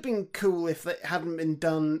 it would have been cool if it hadn't been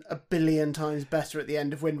done a billion times better at the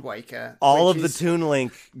end of Wind Waker. All of the Toon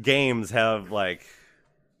Link games have like.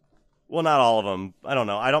 Well, not all of them. I don't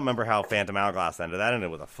know. I don't remember how Phantom Hourglass ended. That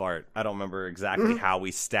ended with a fart. I don't remember exactly how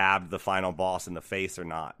we stabbed the final boss in the face or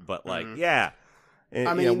not. But, like, yeah.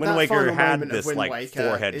 I mean, Wind Waker had this, like,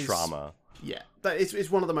 forehead trauma. Yeah.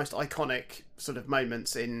 It's one of the most iconic sort of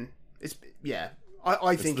moments in...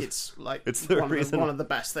 I think it's, like, it's one of the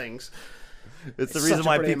best things. It's the reason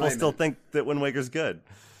why people still think that Wind Waker's good.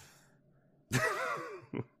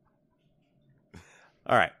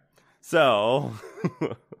 All right. So...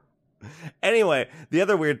 Anyway, the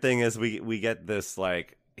other weird thing is we get this,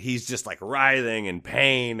 like, he's just, like, writhing in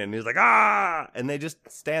pain, and he's like, ah! And they just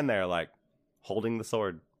stand there, like, holding the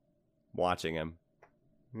sword, watching him.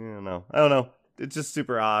 I don't know. It's just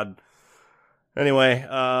super odd. Anyway,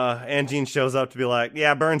 Anjean shows up to be like,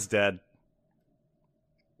 yeah, Burn's dead.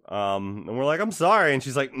 And we're like, I'm sorry. And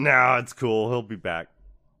she's like, no, it's cool. He'll be back.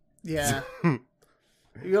 Yeah.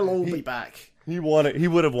 You'll all be back. He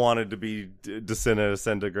would have wanted to be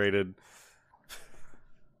disintegrated.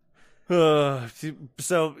 So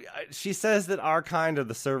she says that our kind are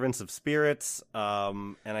the servants of spirits,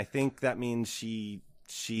 and I think that means she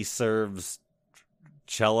serves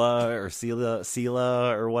Chella or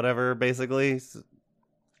Sela or whatever. Basically,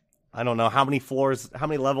 I don't know how many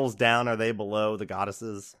levels down are they below the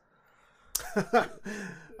goddesses.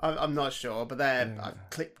 I'm not sure, but they're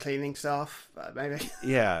cleaning staff, maybe.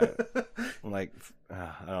 Yeah, like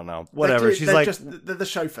I don't know. Whatever. They're the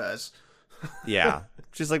chauffeurs. Yeah,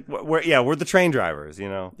 she's like, we're the train drivers, you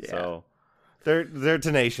know. Yeah. So they're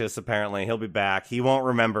tenacious. Apparently, he'll be back. He won't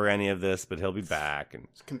remember any of this, but he'll be back. And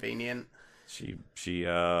it's convenient.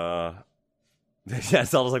 Zelda's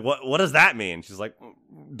like, what does that mean? She's like,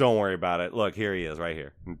 don't worry about it. Look, here he is, right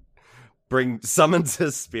here. Summons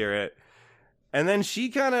his spirit. And then she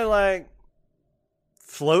kind of, like,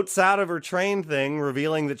 floats out of her train thing,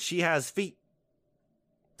 revealing that she has feet.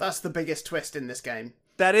 That's the biggest twist in this game.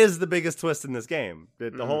 That is the biggest twist in this game.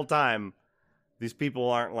 That the whole time, these people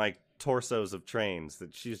aren't, like, torsos of trains.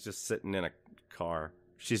 That she's just sitting in a car.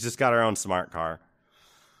 She's just got her own smart car.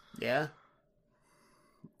 Yeah.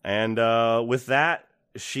 And with that,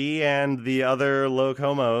 she and the other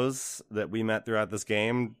Locomos that we met throughout this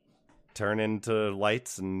game turn into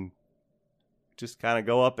lights and just kind of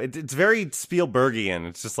go up. It's very Spielbergian.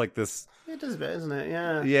 It's just like this. It is a bit, isn't it?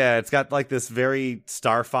 Yeah. Yeah, it's got like this very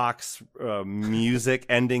Star Fox music,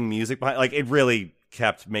 ending music behind. Like, it really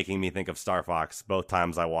kept making me think of Star Fox both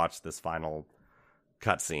times I watched this final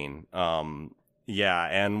cutscene. Yeah,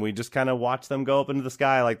 and we just kind of watch them go up into the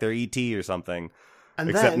sky like they're E.T. or something,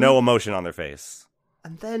 except no emotion on their face.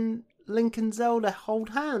 And then Link and Zelda hold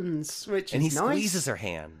hands, which and is nice. And he squeezes her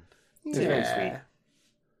hand. It's very sweet.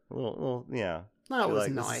 Well, yeah. That was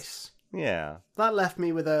nice. Yeah. That left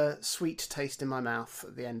me with a sweet taste in my mouth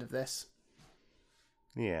at the end of this.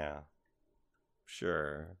 Yeah.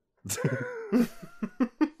 Sure.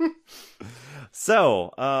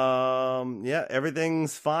 So, yeah,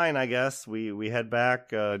 everything's fine, I guess. We head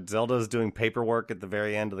back. Zelda's doing paperwork at the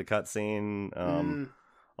very end of the cutscene.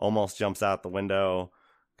 Almost jumps out the window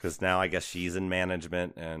because now I guess she's in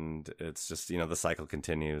management, and it's just, the cycle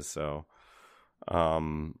continues. So,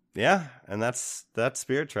 yeah, and that's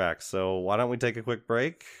Spirit Tracks. So why don't we take a quick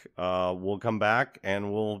break? We'll come back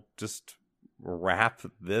and we'll just wrap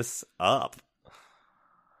this up.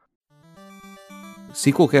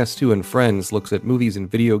 Sequelcast 2 and Friends looks at movies and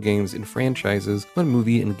video games and franchises, one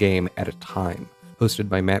movie and game at a time. Hosted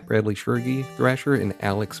by Matt Bradley Shergi, Thrasher, and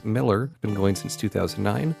Alex Miller, been going since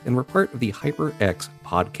 2009, and we're part of the HyperX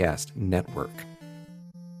Podcast Network.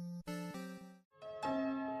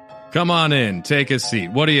 Come on in, take a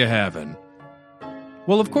seat. What are you having?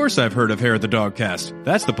 Well, of course I've heard of Hair of the Dogcast.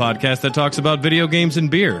 That's the podcast that talks about video games and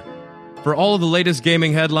beer. For all of the latest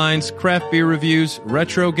gaming headlines, craft beer reviews,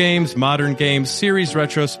 retro games, modern games, series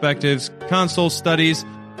retrospectives, console studies,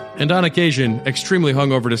 and on occasion, extremely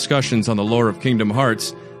hungover discussions on the lore of Kingdom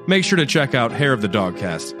Hearts, make sure to check out Hair of the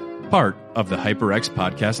Dogcast, part of the HyperX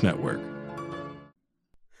Podcast Network.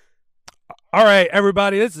 All right,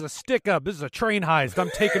 everybody, this is a stick-up. This is a train heist.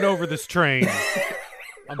 I'm taking over this train.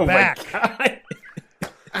 I'm back.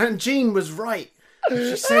 And Jean was right.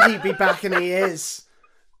 She said he'd be back, and he is.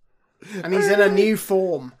 And he's in a new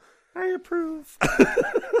form. I approve.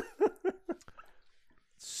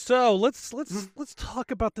 So let's talk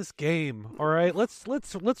about this game. All right, let's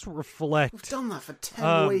reflect. We've done that for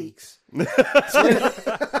 10 weeks. Yeah,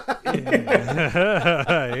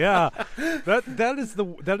 that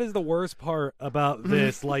is the worst part about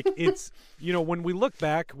this. Like, it's, when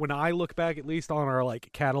I look back at least on our like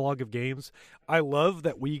catalog of games, I love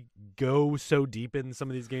that we go so deep in some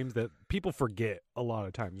of these games that people forget a lot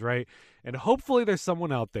of times, right? And hopefully there's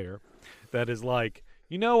someone out there that is like,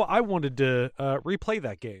 I wanted to replay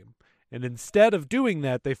that game. And instead of doing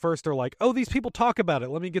that, they first are like, "Oh, these people talk about it.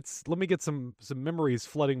 Let me get some memories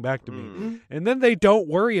flooding back to me." And then they don't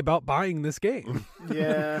worry about buying this game.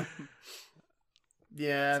 Yeah.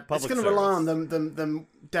 Yeah, it's going to rely on them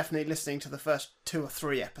definitely listening to the first 2 or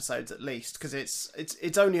 3 episodes at least, because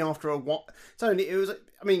it's only after a while.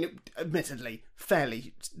 Admittedly,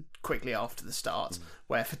 fairly quickly after the start,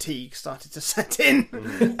 where fatigue started to set in,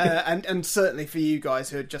 and certainly for you guys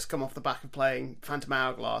who had just come off the back of playing Phantom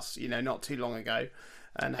Hourglass, not too long ago,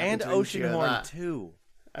 and Oceanhorn too.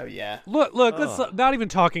 Oh yeah, look, let's not even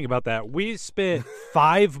talking about that. We spent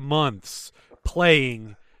 5 months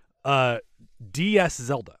playing DS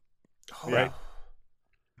Zelda, right?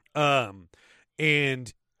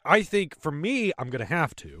 And I think for me, I'm going to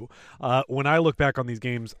have to. When I look back on these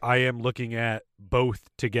games, I am looking at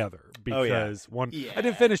both together because I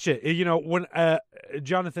didn't finish it. When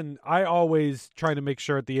Jonathan, I always try to make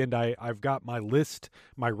sure at the end I've got my list,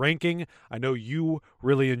 my ranking. I know you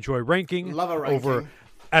really enjoy ranking. Love a ranking. Over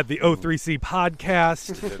at the O3C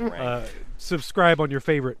podcast. Subscribe on your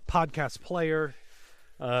favorite podcast player.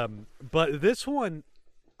 But this one,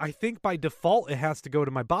 I think by default it has to go to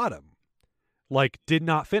my bottom. Like, did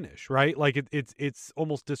not finish, right? Like, it's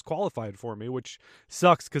almost disqualified for me, which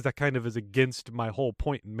sucks because that kind of is against my whole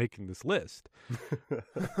point in making this list.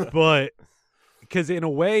 But because in a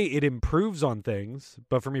way it improves on things,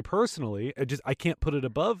 but for me personally, I can't put it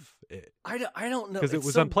above it. I don't know because it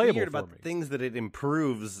was so unplayable weird for about me. The things that it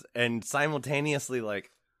improves and simultaneously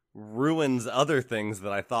like ruins other things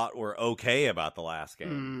that I thought were okay about the last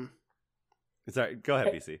game. Sorry, go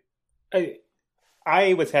ahead, BC.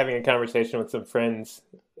 I was having a conversation with some friends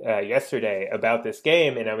yesterday about this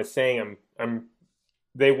game, and I was saying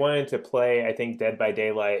they wanted to play, I think, Dead by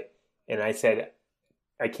Daylight, and I said,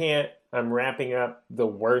 I can't. I'm wrapping up the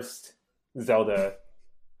worst Zelda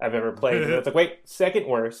I've ever played. And it's like, wait, second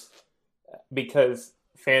worst, because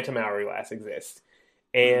Phantom Hourglass exists.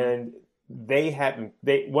 And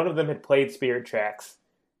one of them had played Spirit Tracks,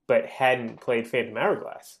 but hadn't played Phantom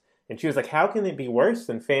Hourglass. And she was like, how can it be worse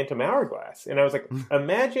than Phantom Hourglass? And I was like,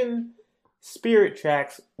 imagine Spirit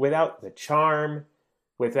Tracks without the charm,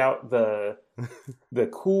 without the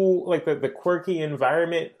cool, like the quirky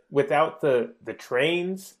environment, without the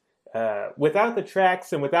trains, without the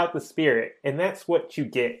tracks, and without the spirit. And that's what you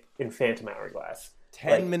get in Phantom Hourglass.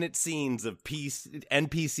 10-minute scenes of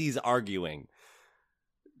NPCs arguing.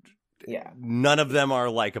 Yeah. None of them are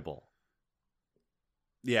likable.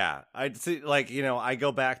 Yeah. I'd say, like, I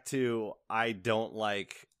go back to, I don't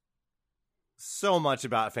like so much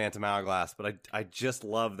about Phantom Hourglass, but I just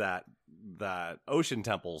love that Ocean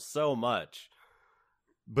Temple so much.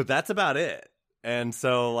 But that's about it. And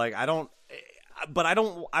so, like, I don't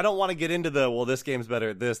want to get into this game's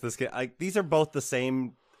better at this game. These are both the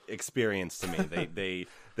same experience to me.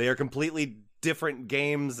 They are completely different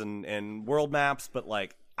games and world maps, but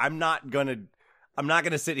like I'm not gonna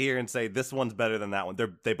sit here and say this one's better than that one.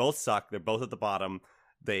 They both suck. They're both at the bottom.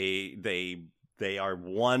 They are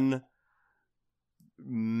one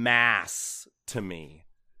mass to me.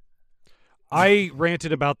 I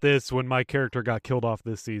ranted about this when my character got killed off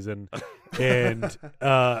this season, and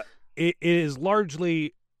it is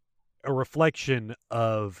largely a reflection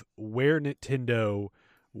of where Nintendo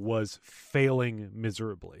was failing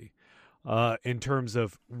miserably in terms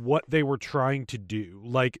of what they were trying to do.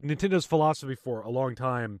 Like, Nintendo's philosophy for a long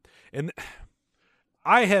time, and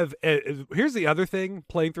I have here's the other thing,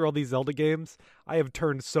 playing through all these Zelda games, I have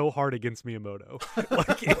turned so hard against Miyamoto.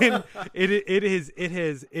 Like, and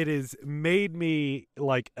it has made me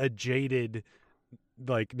like a jaded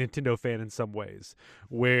like Nintendo fan in some ways,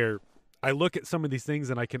 where I look at some of these things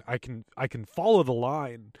and I can follow the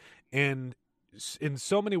line, and in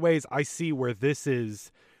so many ways I see where this is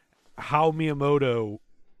how Miyamoto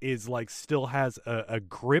is like still has a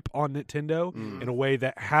grip on Nintendo in a way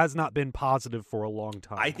that has not been positive for a long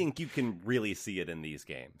time. I think you can really see it in these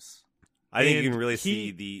games. I think you can really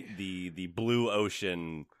see the blue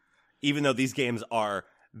ocean, even though these games are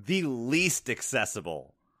the least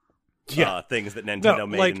accessible things that Nintendo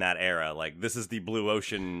made in that era. Like, this is the blue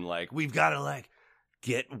ocean, like, we've got to like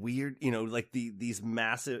get weird, like these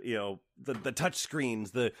massive, the touch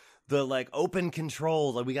screens, the like open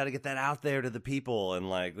controls, like we got to get that out there to the people, and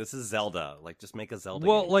like this is Zelda, like just make a Zelda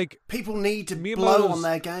game. Like people need to blow on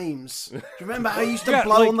their games. Do you remember how you used to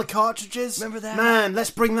blow on the cartridges? Remember that? Man,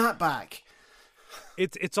 let's bring that back.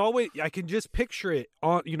 It's always, I can just picture it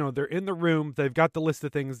on, they're in the room, they've got the list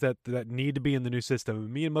of things that need to be in the new system. And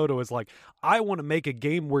Miyamoto is like, I want to make a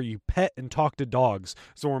game where you pet and talk to dogs.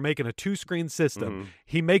 So we're making a 2-screen system. Mm-hmm.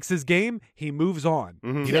 He makes his game, he moves on.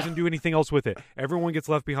 Mm-hmm. He doesn't do anything else with it. Everyone gets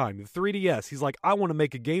left behind. The 3DS, he's like, I want to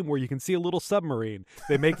make a game where you can see a little submarine.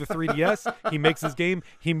 They make the 3DS, he makes his game,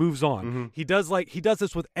 he moves on. Mm-hmm. He does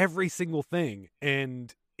this with every single thing.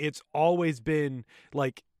 And it's always been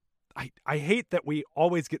like, I hate that we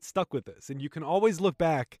always get stuck with this, and you can always look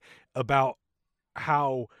back about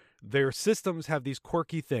how their systems have these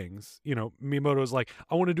quirky things. Miyamoto's like,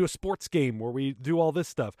 I want to do a sports game where we do all this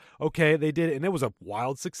stuff. Okay, they did it, and it was a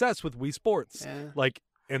wild success with Wii Sports. Yeah. Like,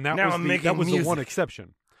 and that was the one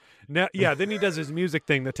exception. Now, then he does his music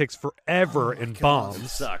thing that takes forever and bombs. It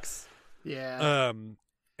sucks. Yeah. And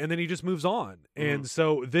then he just moves on. And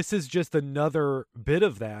so this is just another bit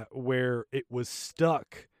of that where it was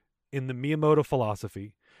stuck in the Miyamoto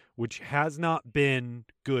philosophy, which has not been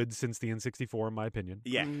good since the N64, in my opinion.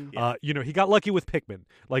 Yeah. He got lucky with Pikmin.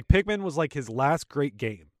 Like, Pikmin was like his last great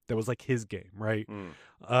game. That was like his game, right?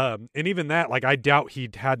 And even that, like, I doubt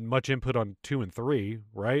he'd had much input on 2 and 3,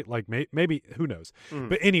 right? Like, maybe, who knows?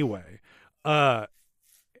 But anyway,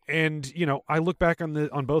 and I look back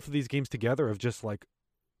on both of these games together of just like,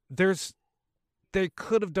 they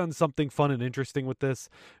could have done something fun and interesting with this,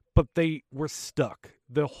 but they were stuck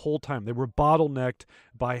the whole time. They were bottlenecked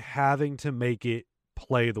by having to make it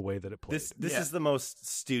play the way that it played. This is the most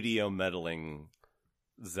studio meddling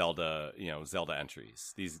Zelda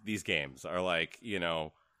entries. These games are like,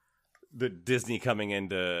 the Disney coming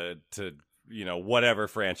into whatever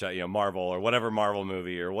franchise, Marvel or whatever Marvel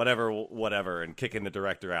movie or whatever, and kicking the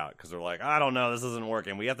director out because they're like, I don't know, this isn't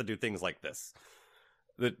working. We have to do things like this.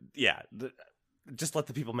 Just let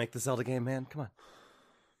the people make the Zelda game, man. Come on.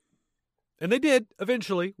 And they did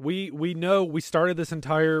eventually. We know we started this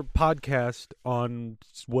entire podcast on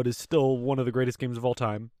what is still one of the greatest games of all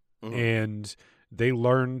time, and they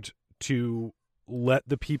learned to let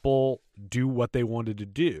the people do what they wanted to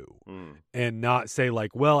do, and not say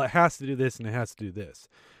like, well, it has to do this and it has to do this.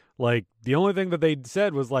 Like, the only thing that they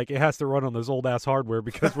said was like, it has to run on this old ass hardware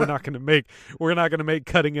because we're not going to make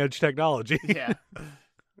cutting edge technology. Yeah.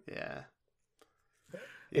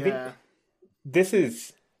 I think this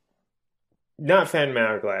is not Phantom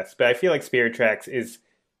Hourglass, but I feel like Spirit Tracks is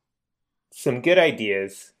some good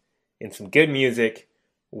ideas and some good music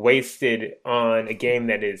wasted on a game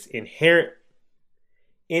that is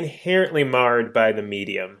inherently marred by the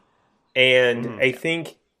medium. And I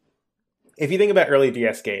think if you think about early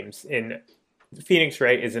DS games, and Phoenix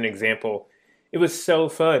Wright is an example, it was so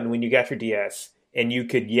fun when you got your DS and you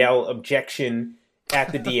could yell objection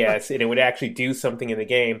at the DS and it would actually do something in the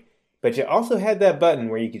game. But you also had that button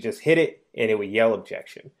where you could just hit it and it would yell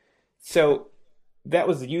objection. So that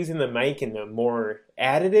was using the mic in a more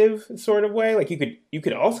additive sort of way. Like you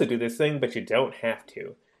could also do this thing, but you don't have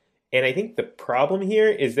to. And I think the problem here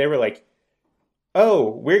is they were like, oh,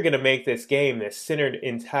 we're going to make this game that's centered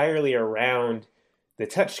entirely around the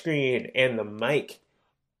touchscreen and the mic.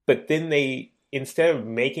 But then they, instead of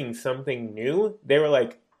making something new, they were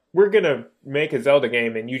like, we're going to make a Zelda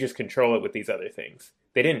game and you just control it with these other things.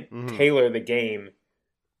 They didn't tailor the game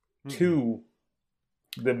to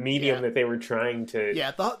the medium that they were trying to.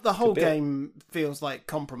 Yeah, the whole game feels like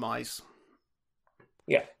compromise.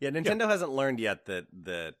 Yeah, Nintendo hasn't learned yet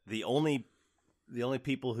that the only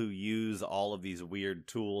people who use all of these weird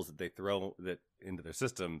tools that they throw that into their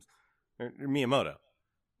systems are Miyamoto.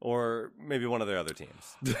 Or maybe one of their other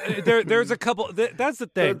teams. There's a couple. That's the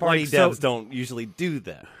thing. Third-party devs don't usually do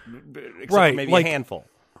that, except for maybe a handful.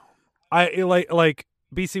 I like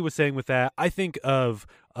BC was saying with that. I think of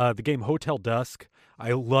the game Hotel Dusk.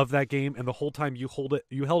 I love that game, and the whole time you held it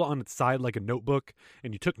on its side like a notebook,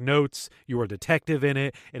 and you took notes. You were a detective in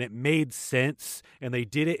it, and it made sense. And they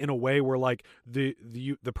did it in a way where like the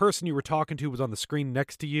person you were talking to was on the screen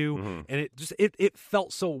next to you, and it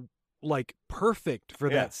felt so like perfect for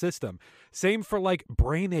that system. Same for like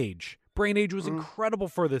Brain Age. Brain Age was incredible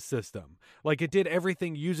for this system. Like it did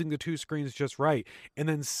everything using the two screens just right. And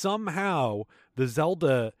then somehow the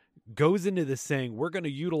Zelda goes into this saying, we're going to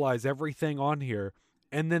utilize everything on here.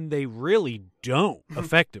 And then they really don't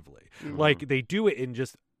effectively. Like they do it in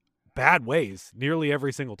just bad ways nearly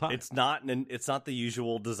every single time. It's not the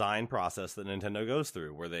usual design process that Nintendo goes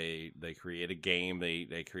through where they create a game,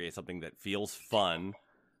 they create something that feels fun.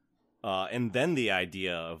 And then the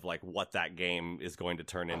idea of like what that game is going to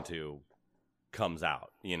turn into comes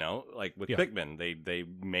out, you know, like with Pikmin, they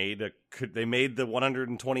made the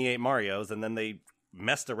 128 Marios, and then they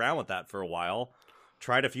messed around with that for a while,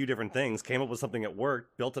 tried a few different things, came up with something that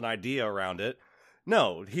worked, built an idea around it.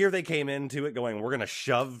 No, here they came into it going, we're going to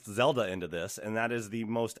shove Zelda into this, and that is the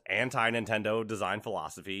most anti-Nintendo design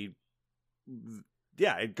philosophy.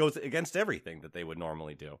 Yeah, it goes against everything that they would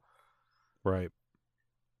normally do. Right.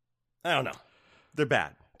 I don't know. They're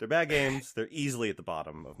bad. They're bad games. They're easily at the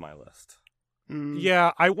bottom of my list.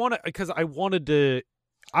 Yeah, I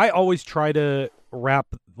always try to wrap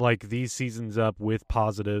like these seasons up with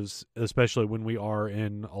positives, especially when we are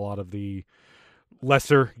in a lot of the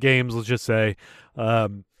lesser games, let's just say.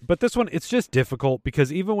 But this one, it's just difficult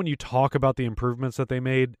because even when you talk about the improvements that they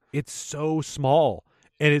made, it's so small.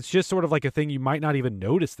 And it's just sort of like a thing you might not even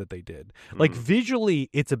notice that they did. Like visually,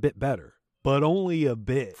 it's a bit better. But only a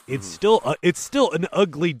bit. It's still an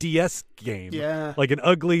ugly DS game. Yeah, like an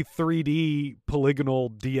ugly 3D polygonal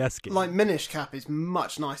DS game. Like Minish Cap is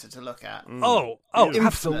much nicer to look at. Oh,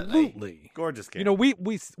 absolutely, gorgeous game. You know,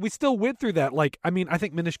 we still went through that. Like, I mean, I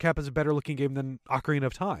think Minish Cap is a better looking game than Ocarina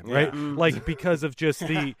of Time, right? Like because of just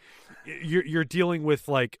the you're dealing with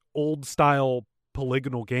like old style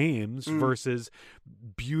polygonal games versus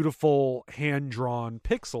beautiful hand-drawn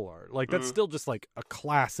pixel art. Like that's still just like a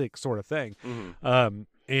classic sort of thing.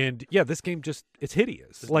 And yeah, this game just, it's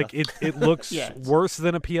hideous. Like it looks worse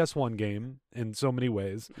than a PS1 game in so many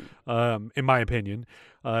ways, in my opinion.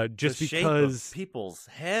 Just the because shape of people's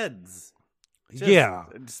heads.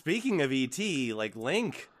 Speaking of ET, like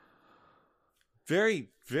Link, very,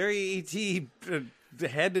 very ET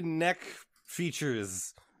head and neck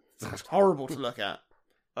features. It's horrible to look at.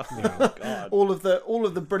 Oh God! all of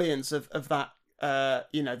the brilliance of that,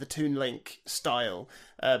 the Toon Link style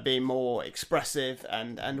being more expressive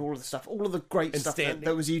and all of the stuff, all of the great stuff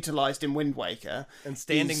that was utilized in Wind Waker, and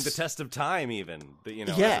standing the test of time, even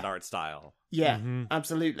as an art style. Yeah,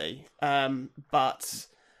 absolutely. But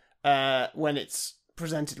when it's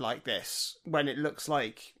presented like this, when it looks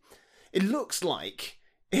like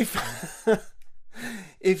if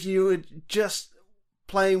if you were just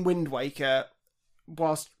playing Wind Waker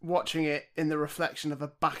whilst watching it in the reflection of the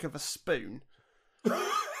back of a spoon.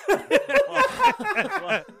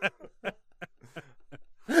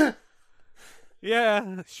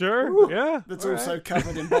 Yeah, sure. Yeah. That's also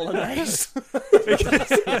covered in bolognese. Well,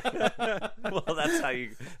 that's how you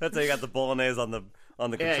got the bolognese on the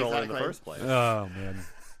controller in the first place. Oh man.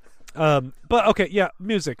 But okay, yeah,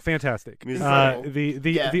 music, fantastic. Music,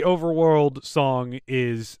 the Overworld song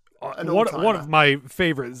is one of my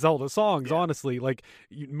favorite Zelda songs. Honestly, like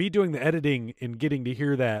me doing the editing and getting to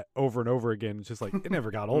hear that over and over again, it's just like it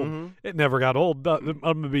never got old. It never got old. I'm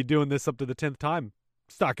gonna be doing this up to the 10th time.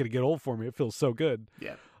 It's not gonna get old for me. It feels so good.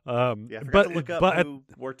 Yeah. I forgot to look up who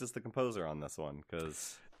worked as the composer on this one,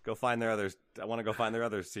 because I want to go find their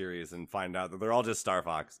other series and find out that they're all just Star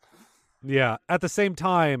Fox. Yeah. At the same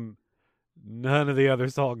time, none of the other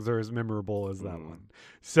songs are as memorable as that one.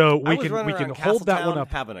 So we can hold that one up.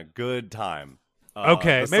 Having a good time.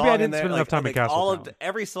 Okay, maybe I didn't spend enough time in Castletown.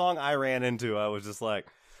 Every song I ran into, I was just like,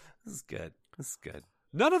 "This is good. This is good."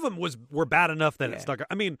 None of them were bad enough that it stuck.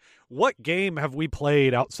 I mean, what game have we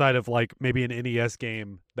played outside of like maybe an NES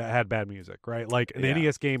game that had bad music, right? Like an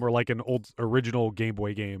NES game or like an old original Game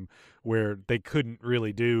Boy game where they couldn't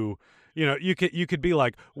really do. You know, you could be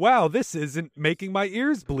like, wow, this isn't making my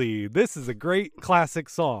ears bleed. This is a great classic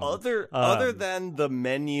song. Other than the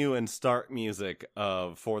menu and start music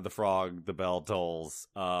of For the Frog, The Bell Tolls,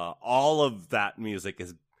 all of that music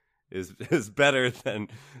is better than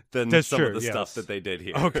some of the stuff that they did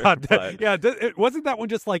here. Oh god, wasn't that one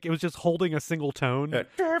just like it was just holding a single tone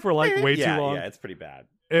for like way too long? Yeah, it's pretty bad.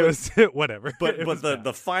 It was whatever. But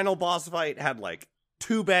the final boss fight had like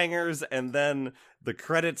 2 bangers, and then the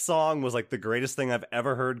credit song was like the greatest thing I've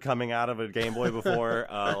ever heard coming out of a Game Boy before.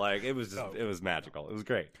 Like it was just it was magical. It was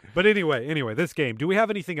great. But anyway, this game. Do we have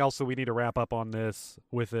anything else that we need to wrap up on this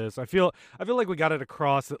with this? I feel like we got it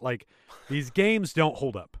across that like these games don't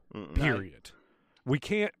hold up. Period. We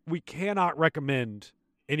cannot recommend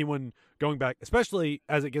anyone going back, especially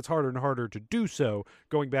as it gets harder and harder to do so,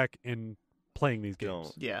 going back and playing these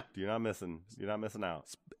games. You're not missing out.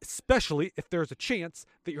 Especially if there's a chance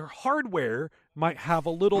that your hardware might have a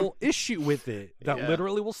little issue with it that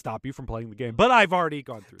literally will stop you from playing the game. But I've already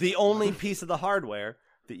gone through the only piece of the hardware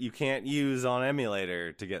that you can't use on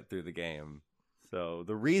emulator to get through the game. So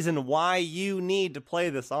the reason why you need to play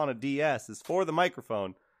this on a DS is for the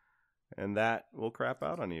microphone, and that will crap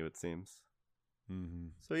out on you, it seems. Mm-hmm.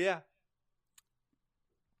 So yeah.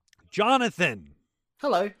 Jonathan.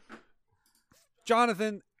 Hello.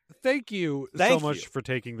 Jonathan, thank you so much for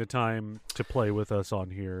taking the time to play with us on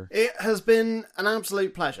here. It has been an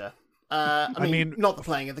absolute pleasure. I mean, not the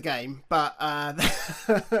playing of the game, but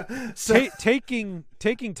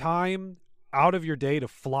taking time out of your day to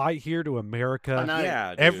fly here to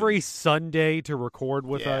America every Sunday to record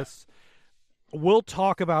with us. We'll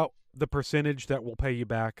talk about the percentage that we'll pay you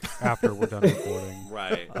back after we're done recording.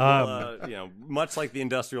 Right. Much like the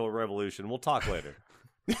Industrial Revolution, we'll talk later.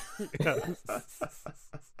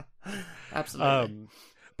 Absolutely.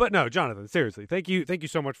 But no, Jonathan, seriously, thank you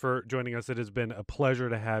so much for joining us. It has been a pleasure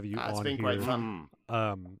to have you on here. It's been great fun.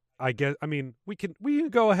 We can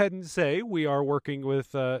go ahead and say we are working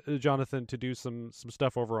with Jonathan to do some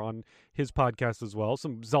stuff over on his podcast as well,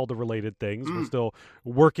 some Zelda related things. We're still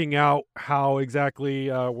working out how exactly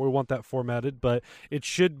we want that formatted, but it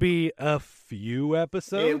should be a few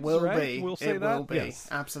episodes. It will right? be. We'll say it that. will be. Yes.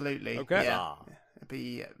 Absolutely. Okay. Yeah.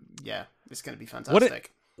 It's going to be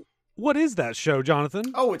fantastic. What is that show,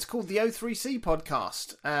 Jonathan? Oh, it's called the O3C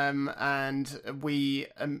podcast. And we,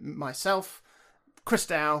 myself, Chris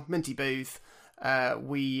Dow, Minty Booth,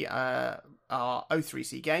 we are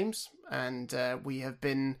O3C Games, and we have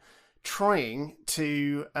been trying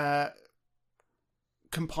to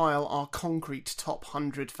compile our concrete top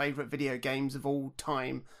 100 favourite video games of all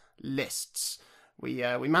time lists. We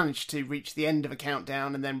managed to reach the end of a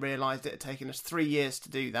countdown and then realised it had taken us 3 years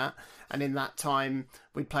to do that. And in that time,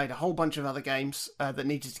 we played a whole bunch of other games that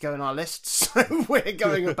needed to go in our lists. So we're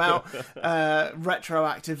going about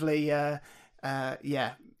retroactively,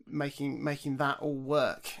 making that all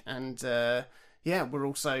work. And we're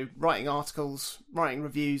also writing articles, writing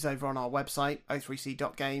reviews over on our website,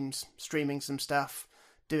 o3c.games, streaming some stuff,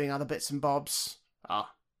 doing other bits and bobs.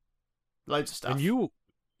 Loads of stuff. And you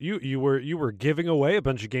were giving away a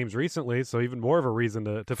bunch of games recently, so even more of a reason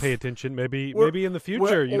to pay attention. Maybe in the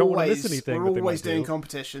future you don't want to miss anything. We're always doing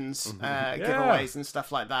competitions, giveaways and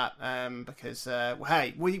stuff like that. Because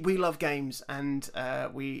hey, we love games and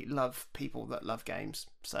we love people that love games.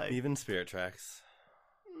 So even Spirit Tracks.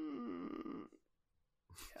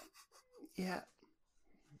 Yeah.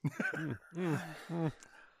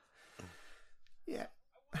 Yeah.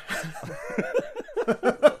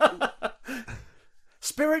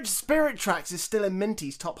 Spirit Tracks is still in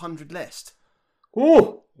Minty's top 100 list.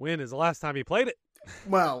 Ooh! When is the last time he played it?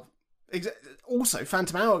 Well, also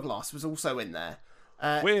Phantom Hourglass was also in there.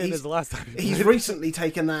 When is the last time he's recently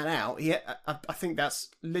taken that out? I think that's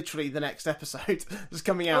literally the next episode that's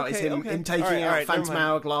coming out. Okay, is him taking out Phantom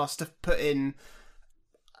Hourglass to put in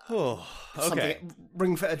something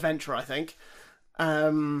Ring Fit Adventure, I think.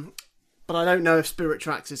 But I don't know if Spirit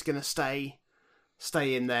Tracks is going to stay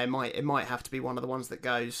in there. It might have to be one of the ones that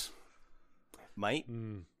goes. Might.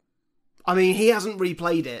 I mean, he hasn't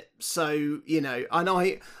replayed it, so and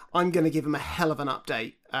I'm going to give him a hell of an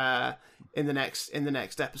update in the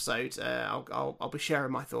next episode. I'll be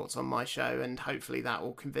sharing my thoughts on my show, and hopefully that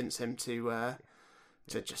will convince him to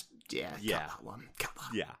just cut that one. Cut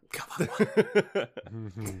that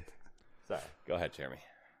one. Sorry, go ahead, Jeremy.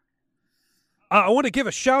 I want to give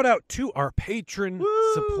a shout out to our patron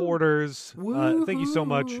supporters. Thank you so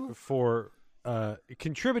much for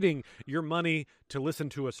contributing your money to listen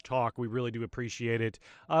to us talk. We really do appreciate it.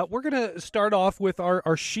 We're going to start off with our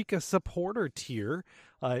Sheikah supporter tier.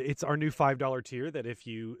 It's our new $5 tier that if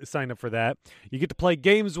you sign up for that, you get to play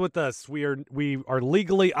games with us. We are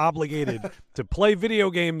legally obligated to play video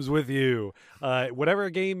games with you. Whatever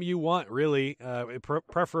game you want, really,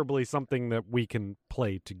 preferably something that we can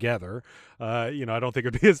play together. I don't think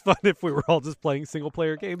it'd be as fun if we were all just playing single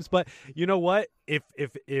player games, but you know what?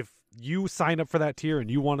 If you sign up for that tier and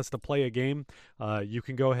you want us to play a game, you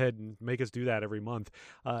can go ahead and make us do that every month.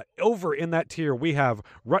 Over in that tier, we have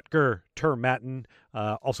Rutger Termatten,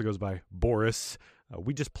 also goes by Boris.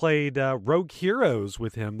 We just played Rogue Heroes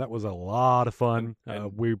with him. That was a lot of fun.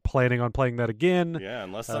 We're planning on playing that again. Yeah,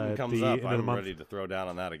 unless something comes up, I'm ready to throw down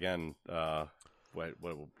on that again. What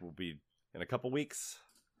will be in a couple weeks?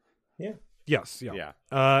 Yeah. Yes. Yeah.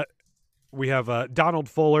 We have Donald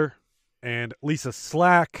Fuller and Lisa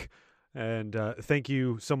Slack. And thank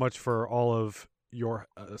you so much for all of your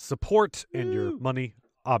support and your money,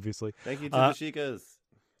 obviously. Thank you to the Sheikahs.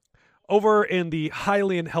 Over in the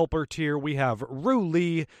Hylian Helper tier, we have Rue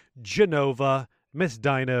Lee, Genova, Miss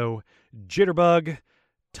Dino, Jitterbug,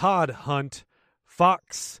 Todd Hunt,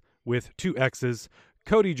 Fox with 2 X's,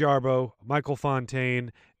 Cody Jarbo, Michael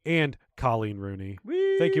Fontaine, and Colleen Rooney.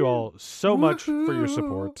 Whee! Thank you all so much for your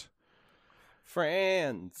support.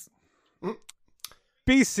 Friends.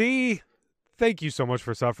 BC, thank you so much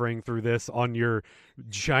for suffering through this on your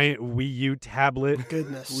giant Wii U tablet.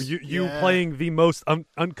 Goodness. You playing the most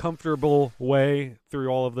uncomfortable way through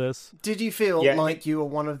all of this. Did you feel like you were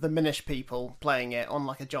one of the Minish people playing it on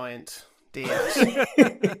like a giant DS?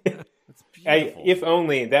 If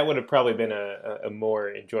only, that would have probably been a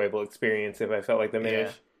more enjoyable experience if I felt like the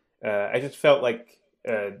Minish. I just felt like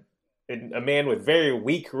a man with very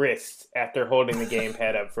weak wrists after holding the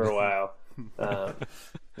gamepad up for a while.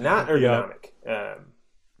 Not ergonomic.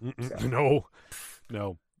 No.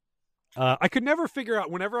 I could never figure out,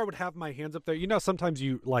 whenever I would have my hands up there, sometimes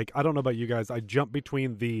I don't know about you guys, I jump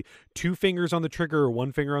between the 2 fingers on the trigger or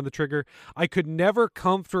 1 finger on the trigger. I could never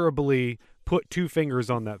comfortably put 2 fingers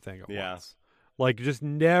on that thing at once. Just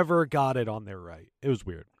never got it on there right. It was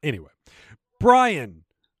weird. Anyway, Brian,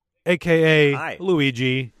 a.k.a. Hi.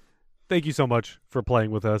 Luigi, thank you so much for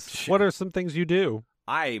playing with us. What are some things you do?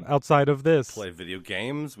 Outside of this, play video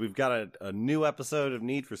games. We've got a new episode of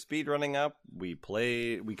Need for Speed running up. We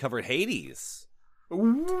covered Hades.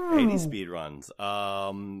 Ooh. Hades speed runs.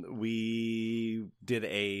 We did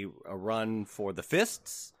a run for the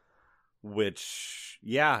Fists, which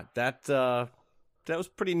that was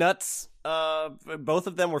pretty nuts. Both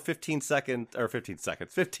of them were 15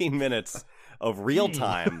 minutes of real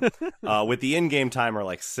time, with the in-game timer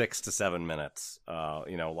like 6 to 7 minutes.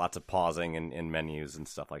 Lots of pausing in menus and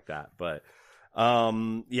stuff like that. But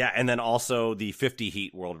and then also the 50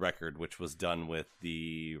 heat world record, which was done with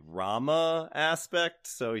the Rama aspect.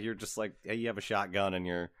 So you're just like, hey, you have a shotgun and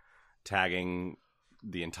you're tagging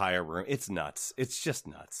the entire room. It's nuts. It's just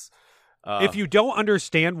nuts. If you don't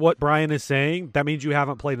understand what Brian is saying, that means you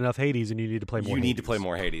haven't played enough Hades and you need to play more. You need to play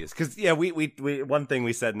more Hades. Because, we one thing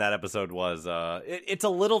we said in that episode was it's a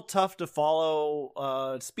little tough to follow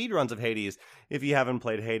speedruns of Hades if you haven't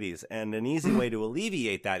played Hades. And an easy way to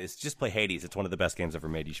alleviate that is just play Hades. It's one of the best games ever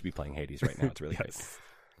made. You should be playing Hades right now. It's really great.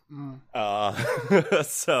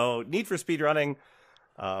 So, Need for Speedrunning.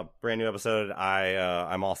 Brand new episode.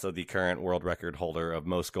 I'm also the current world record holder of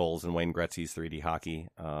most goals in Wayne Gretzky's 3D hockey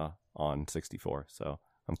on 64. So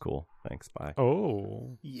I'm cool. Thanks. Bye.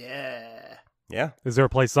 Oh. Yeah. Is there a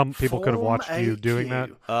place some people could have watched you doing that?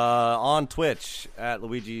 On Twitch at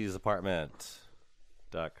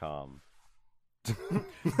luigi'sapartment.com.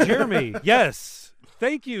 Jeremy, yes.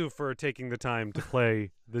 Thank you for taking the time to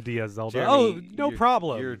play the DS Zelda. Jeremy, no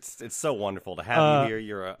problem. It's so wonderful to have you here.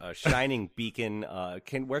 You're a shining beacon.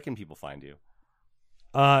 Where can people find you?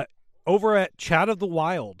 Over at Chat of the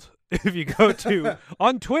Wild. if you go to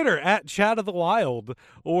on Twitter at Chat of the Wild,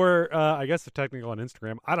 or I guess technically on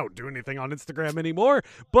Instagram. I don't do anything on Instagram anymore,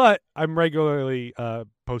 but I'm regularly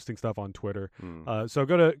posting stuff on Twitter. So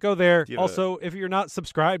go there. Also, if you're not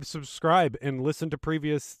subscribed, subscribe and listen to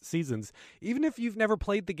previous seasons. Even if you've never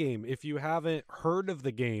played the game, if you haven't heard of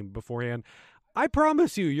the game beforehand, I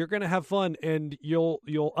promise you're going to have fun, and you'll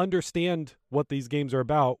understand what these games are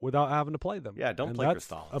about without having to play them. Yeah, don't play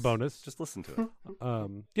Crystalis. A bonus. Just listen to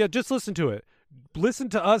it. Just listen to it. Listen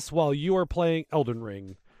to us while you are playing Elden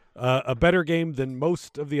Ring, a better game than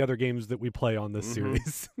most of the other games that we play on this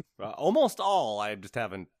series. Almost all. I just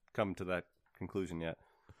haven't come to that conclusion yet.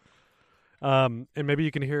 And maybe you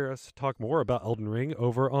can hear us talk more about Elden Ring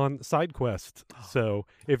over on SideQuest. So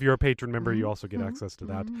if you're a patron member, you also get access to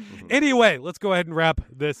that. Anyway, let's go ahead and wrap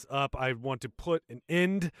this up. I want to put an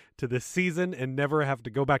end to this season and never have to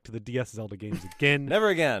go back to the DS Zelda games again. Never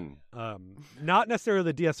again. Not necessarily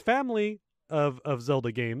the DS family of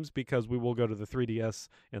Zelda games, because we will go to the 3DS,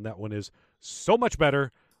 and that one is so much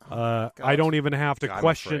better. I don't even have to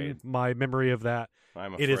question my memory of that.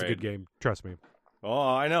 I'm afraid. It is a good game. Trust me. Oh,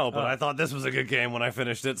 I know, but I thought this was a good game when I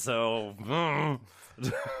finished it, so...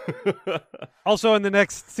 Also, in the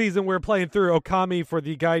next season, we're playing through Okami for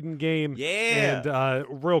the Gaiden game. Yeah!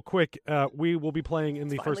 And real quick, we will be playing in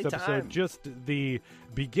the first episode just the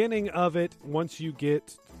beginning of it. Once you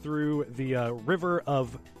get through the River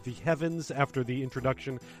of the Heavens after the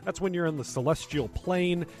introduction, that's when you're in the Celestial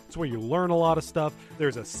Plane. It's where you learn a lot of stuff.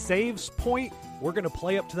 There's a saves point. We're going to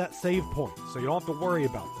play up to that save point, so you don't have to worry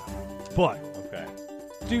about that. But... Okay.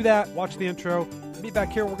 do that, watch the intro, be back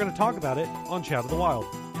here, we're going to talk about it on Chat of the Wild.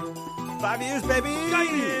 5 years, baby!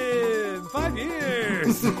 Gaiden! 5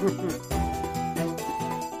 years!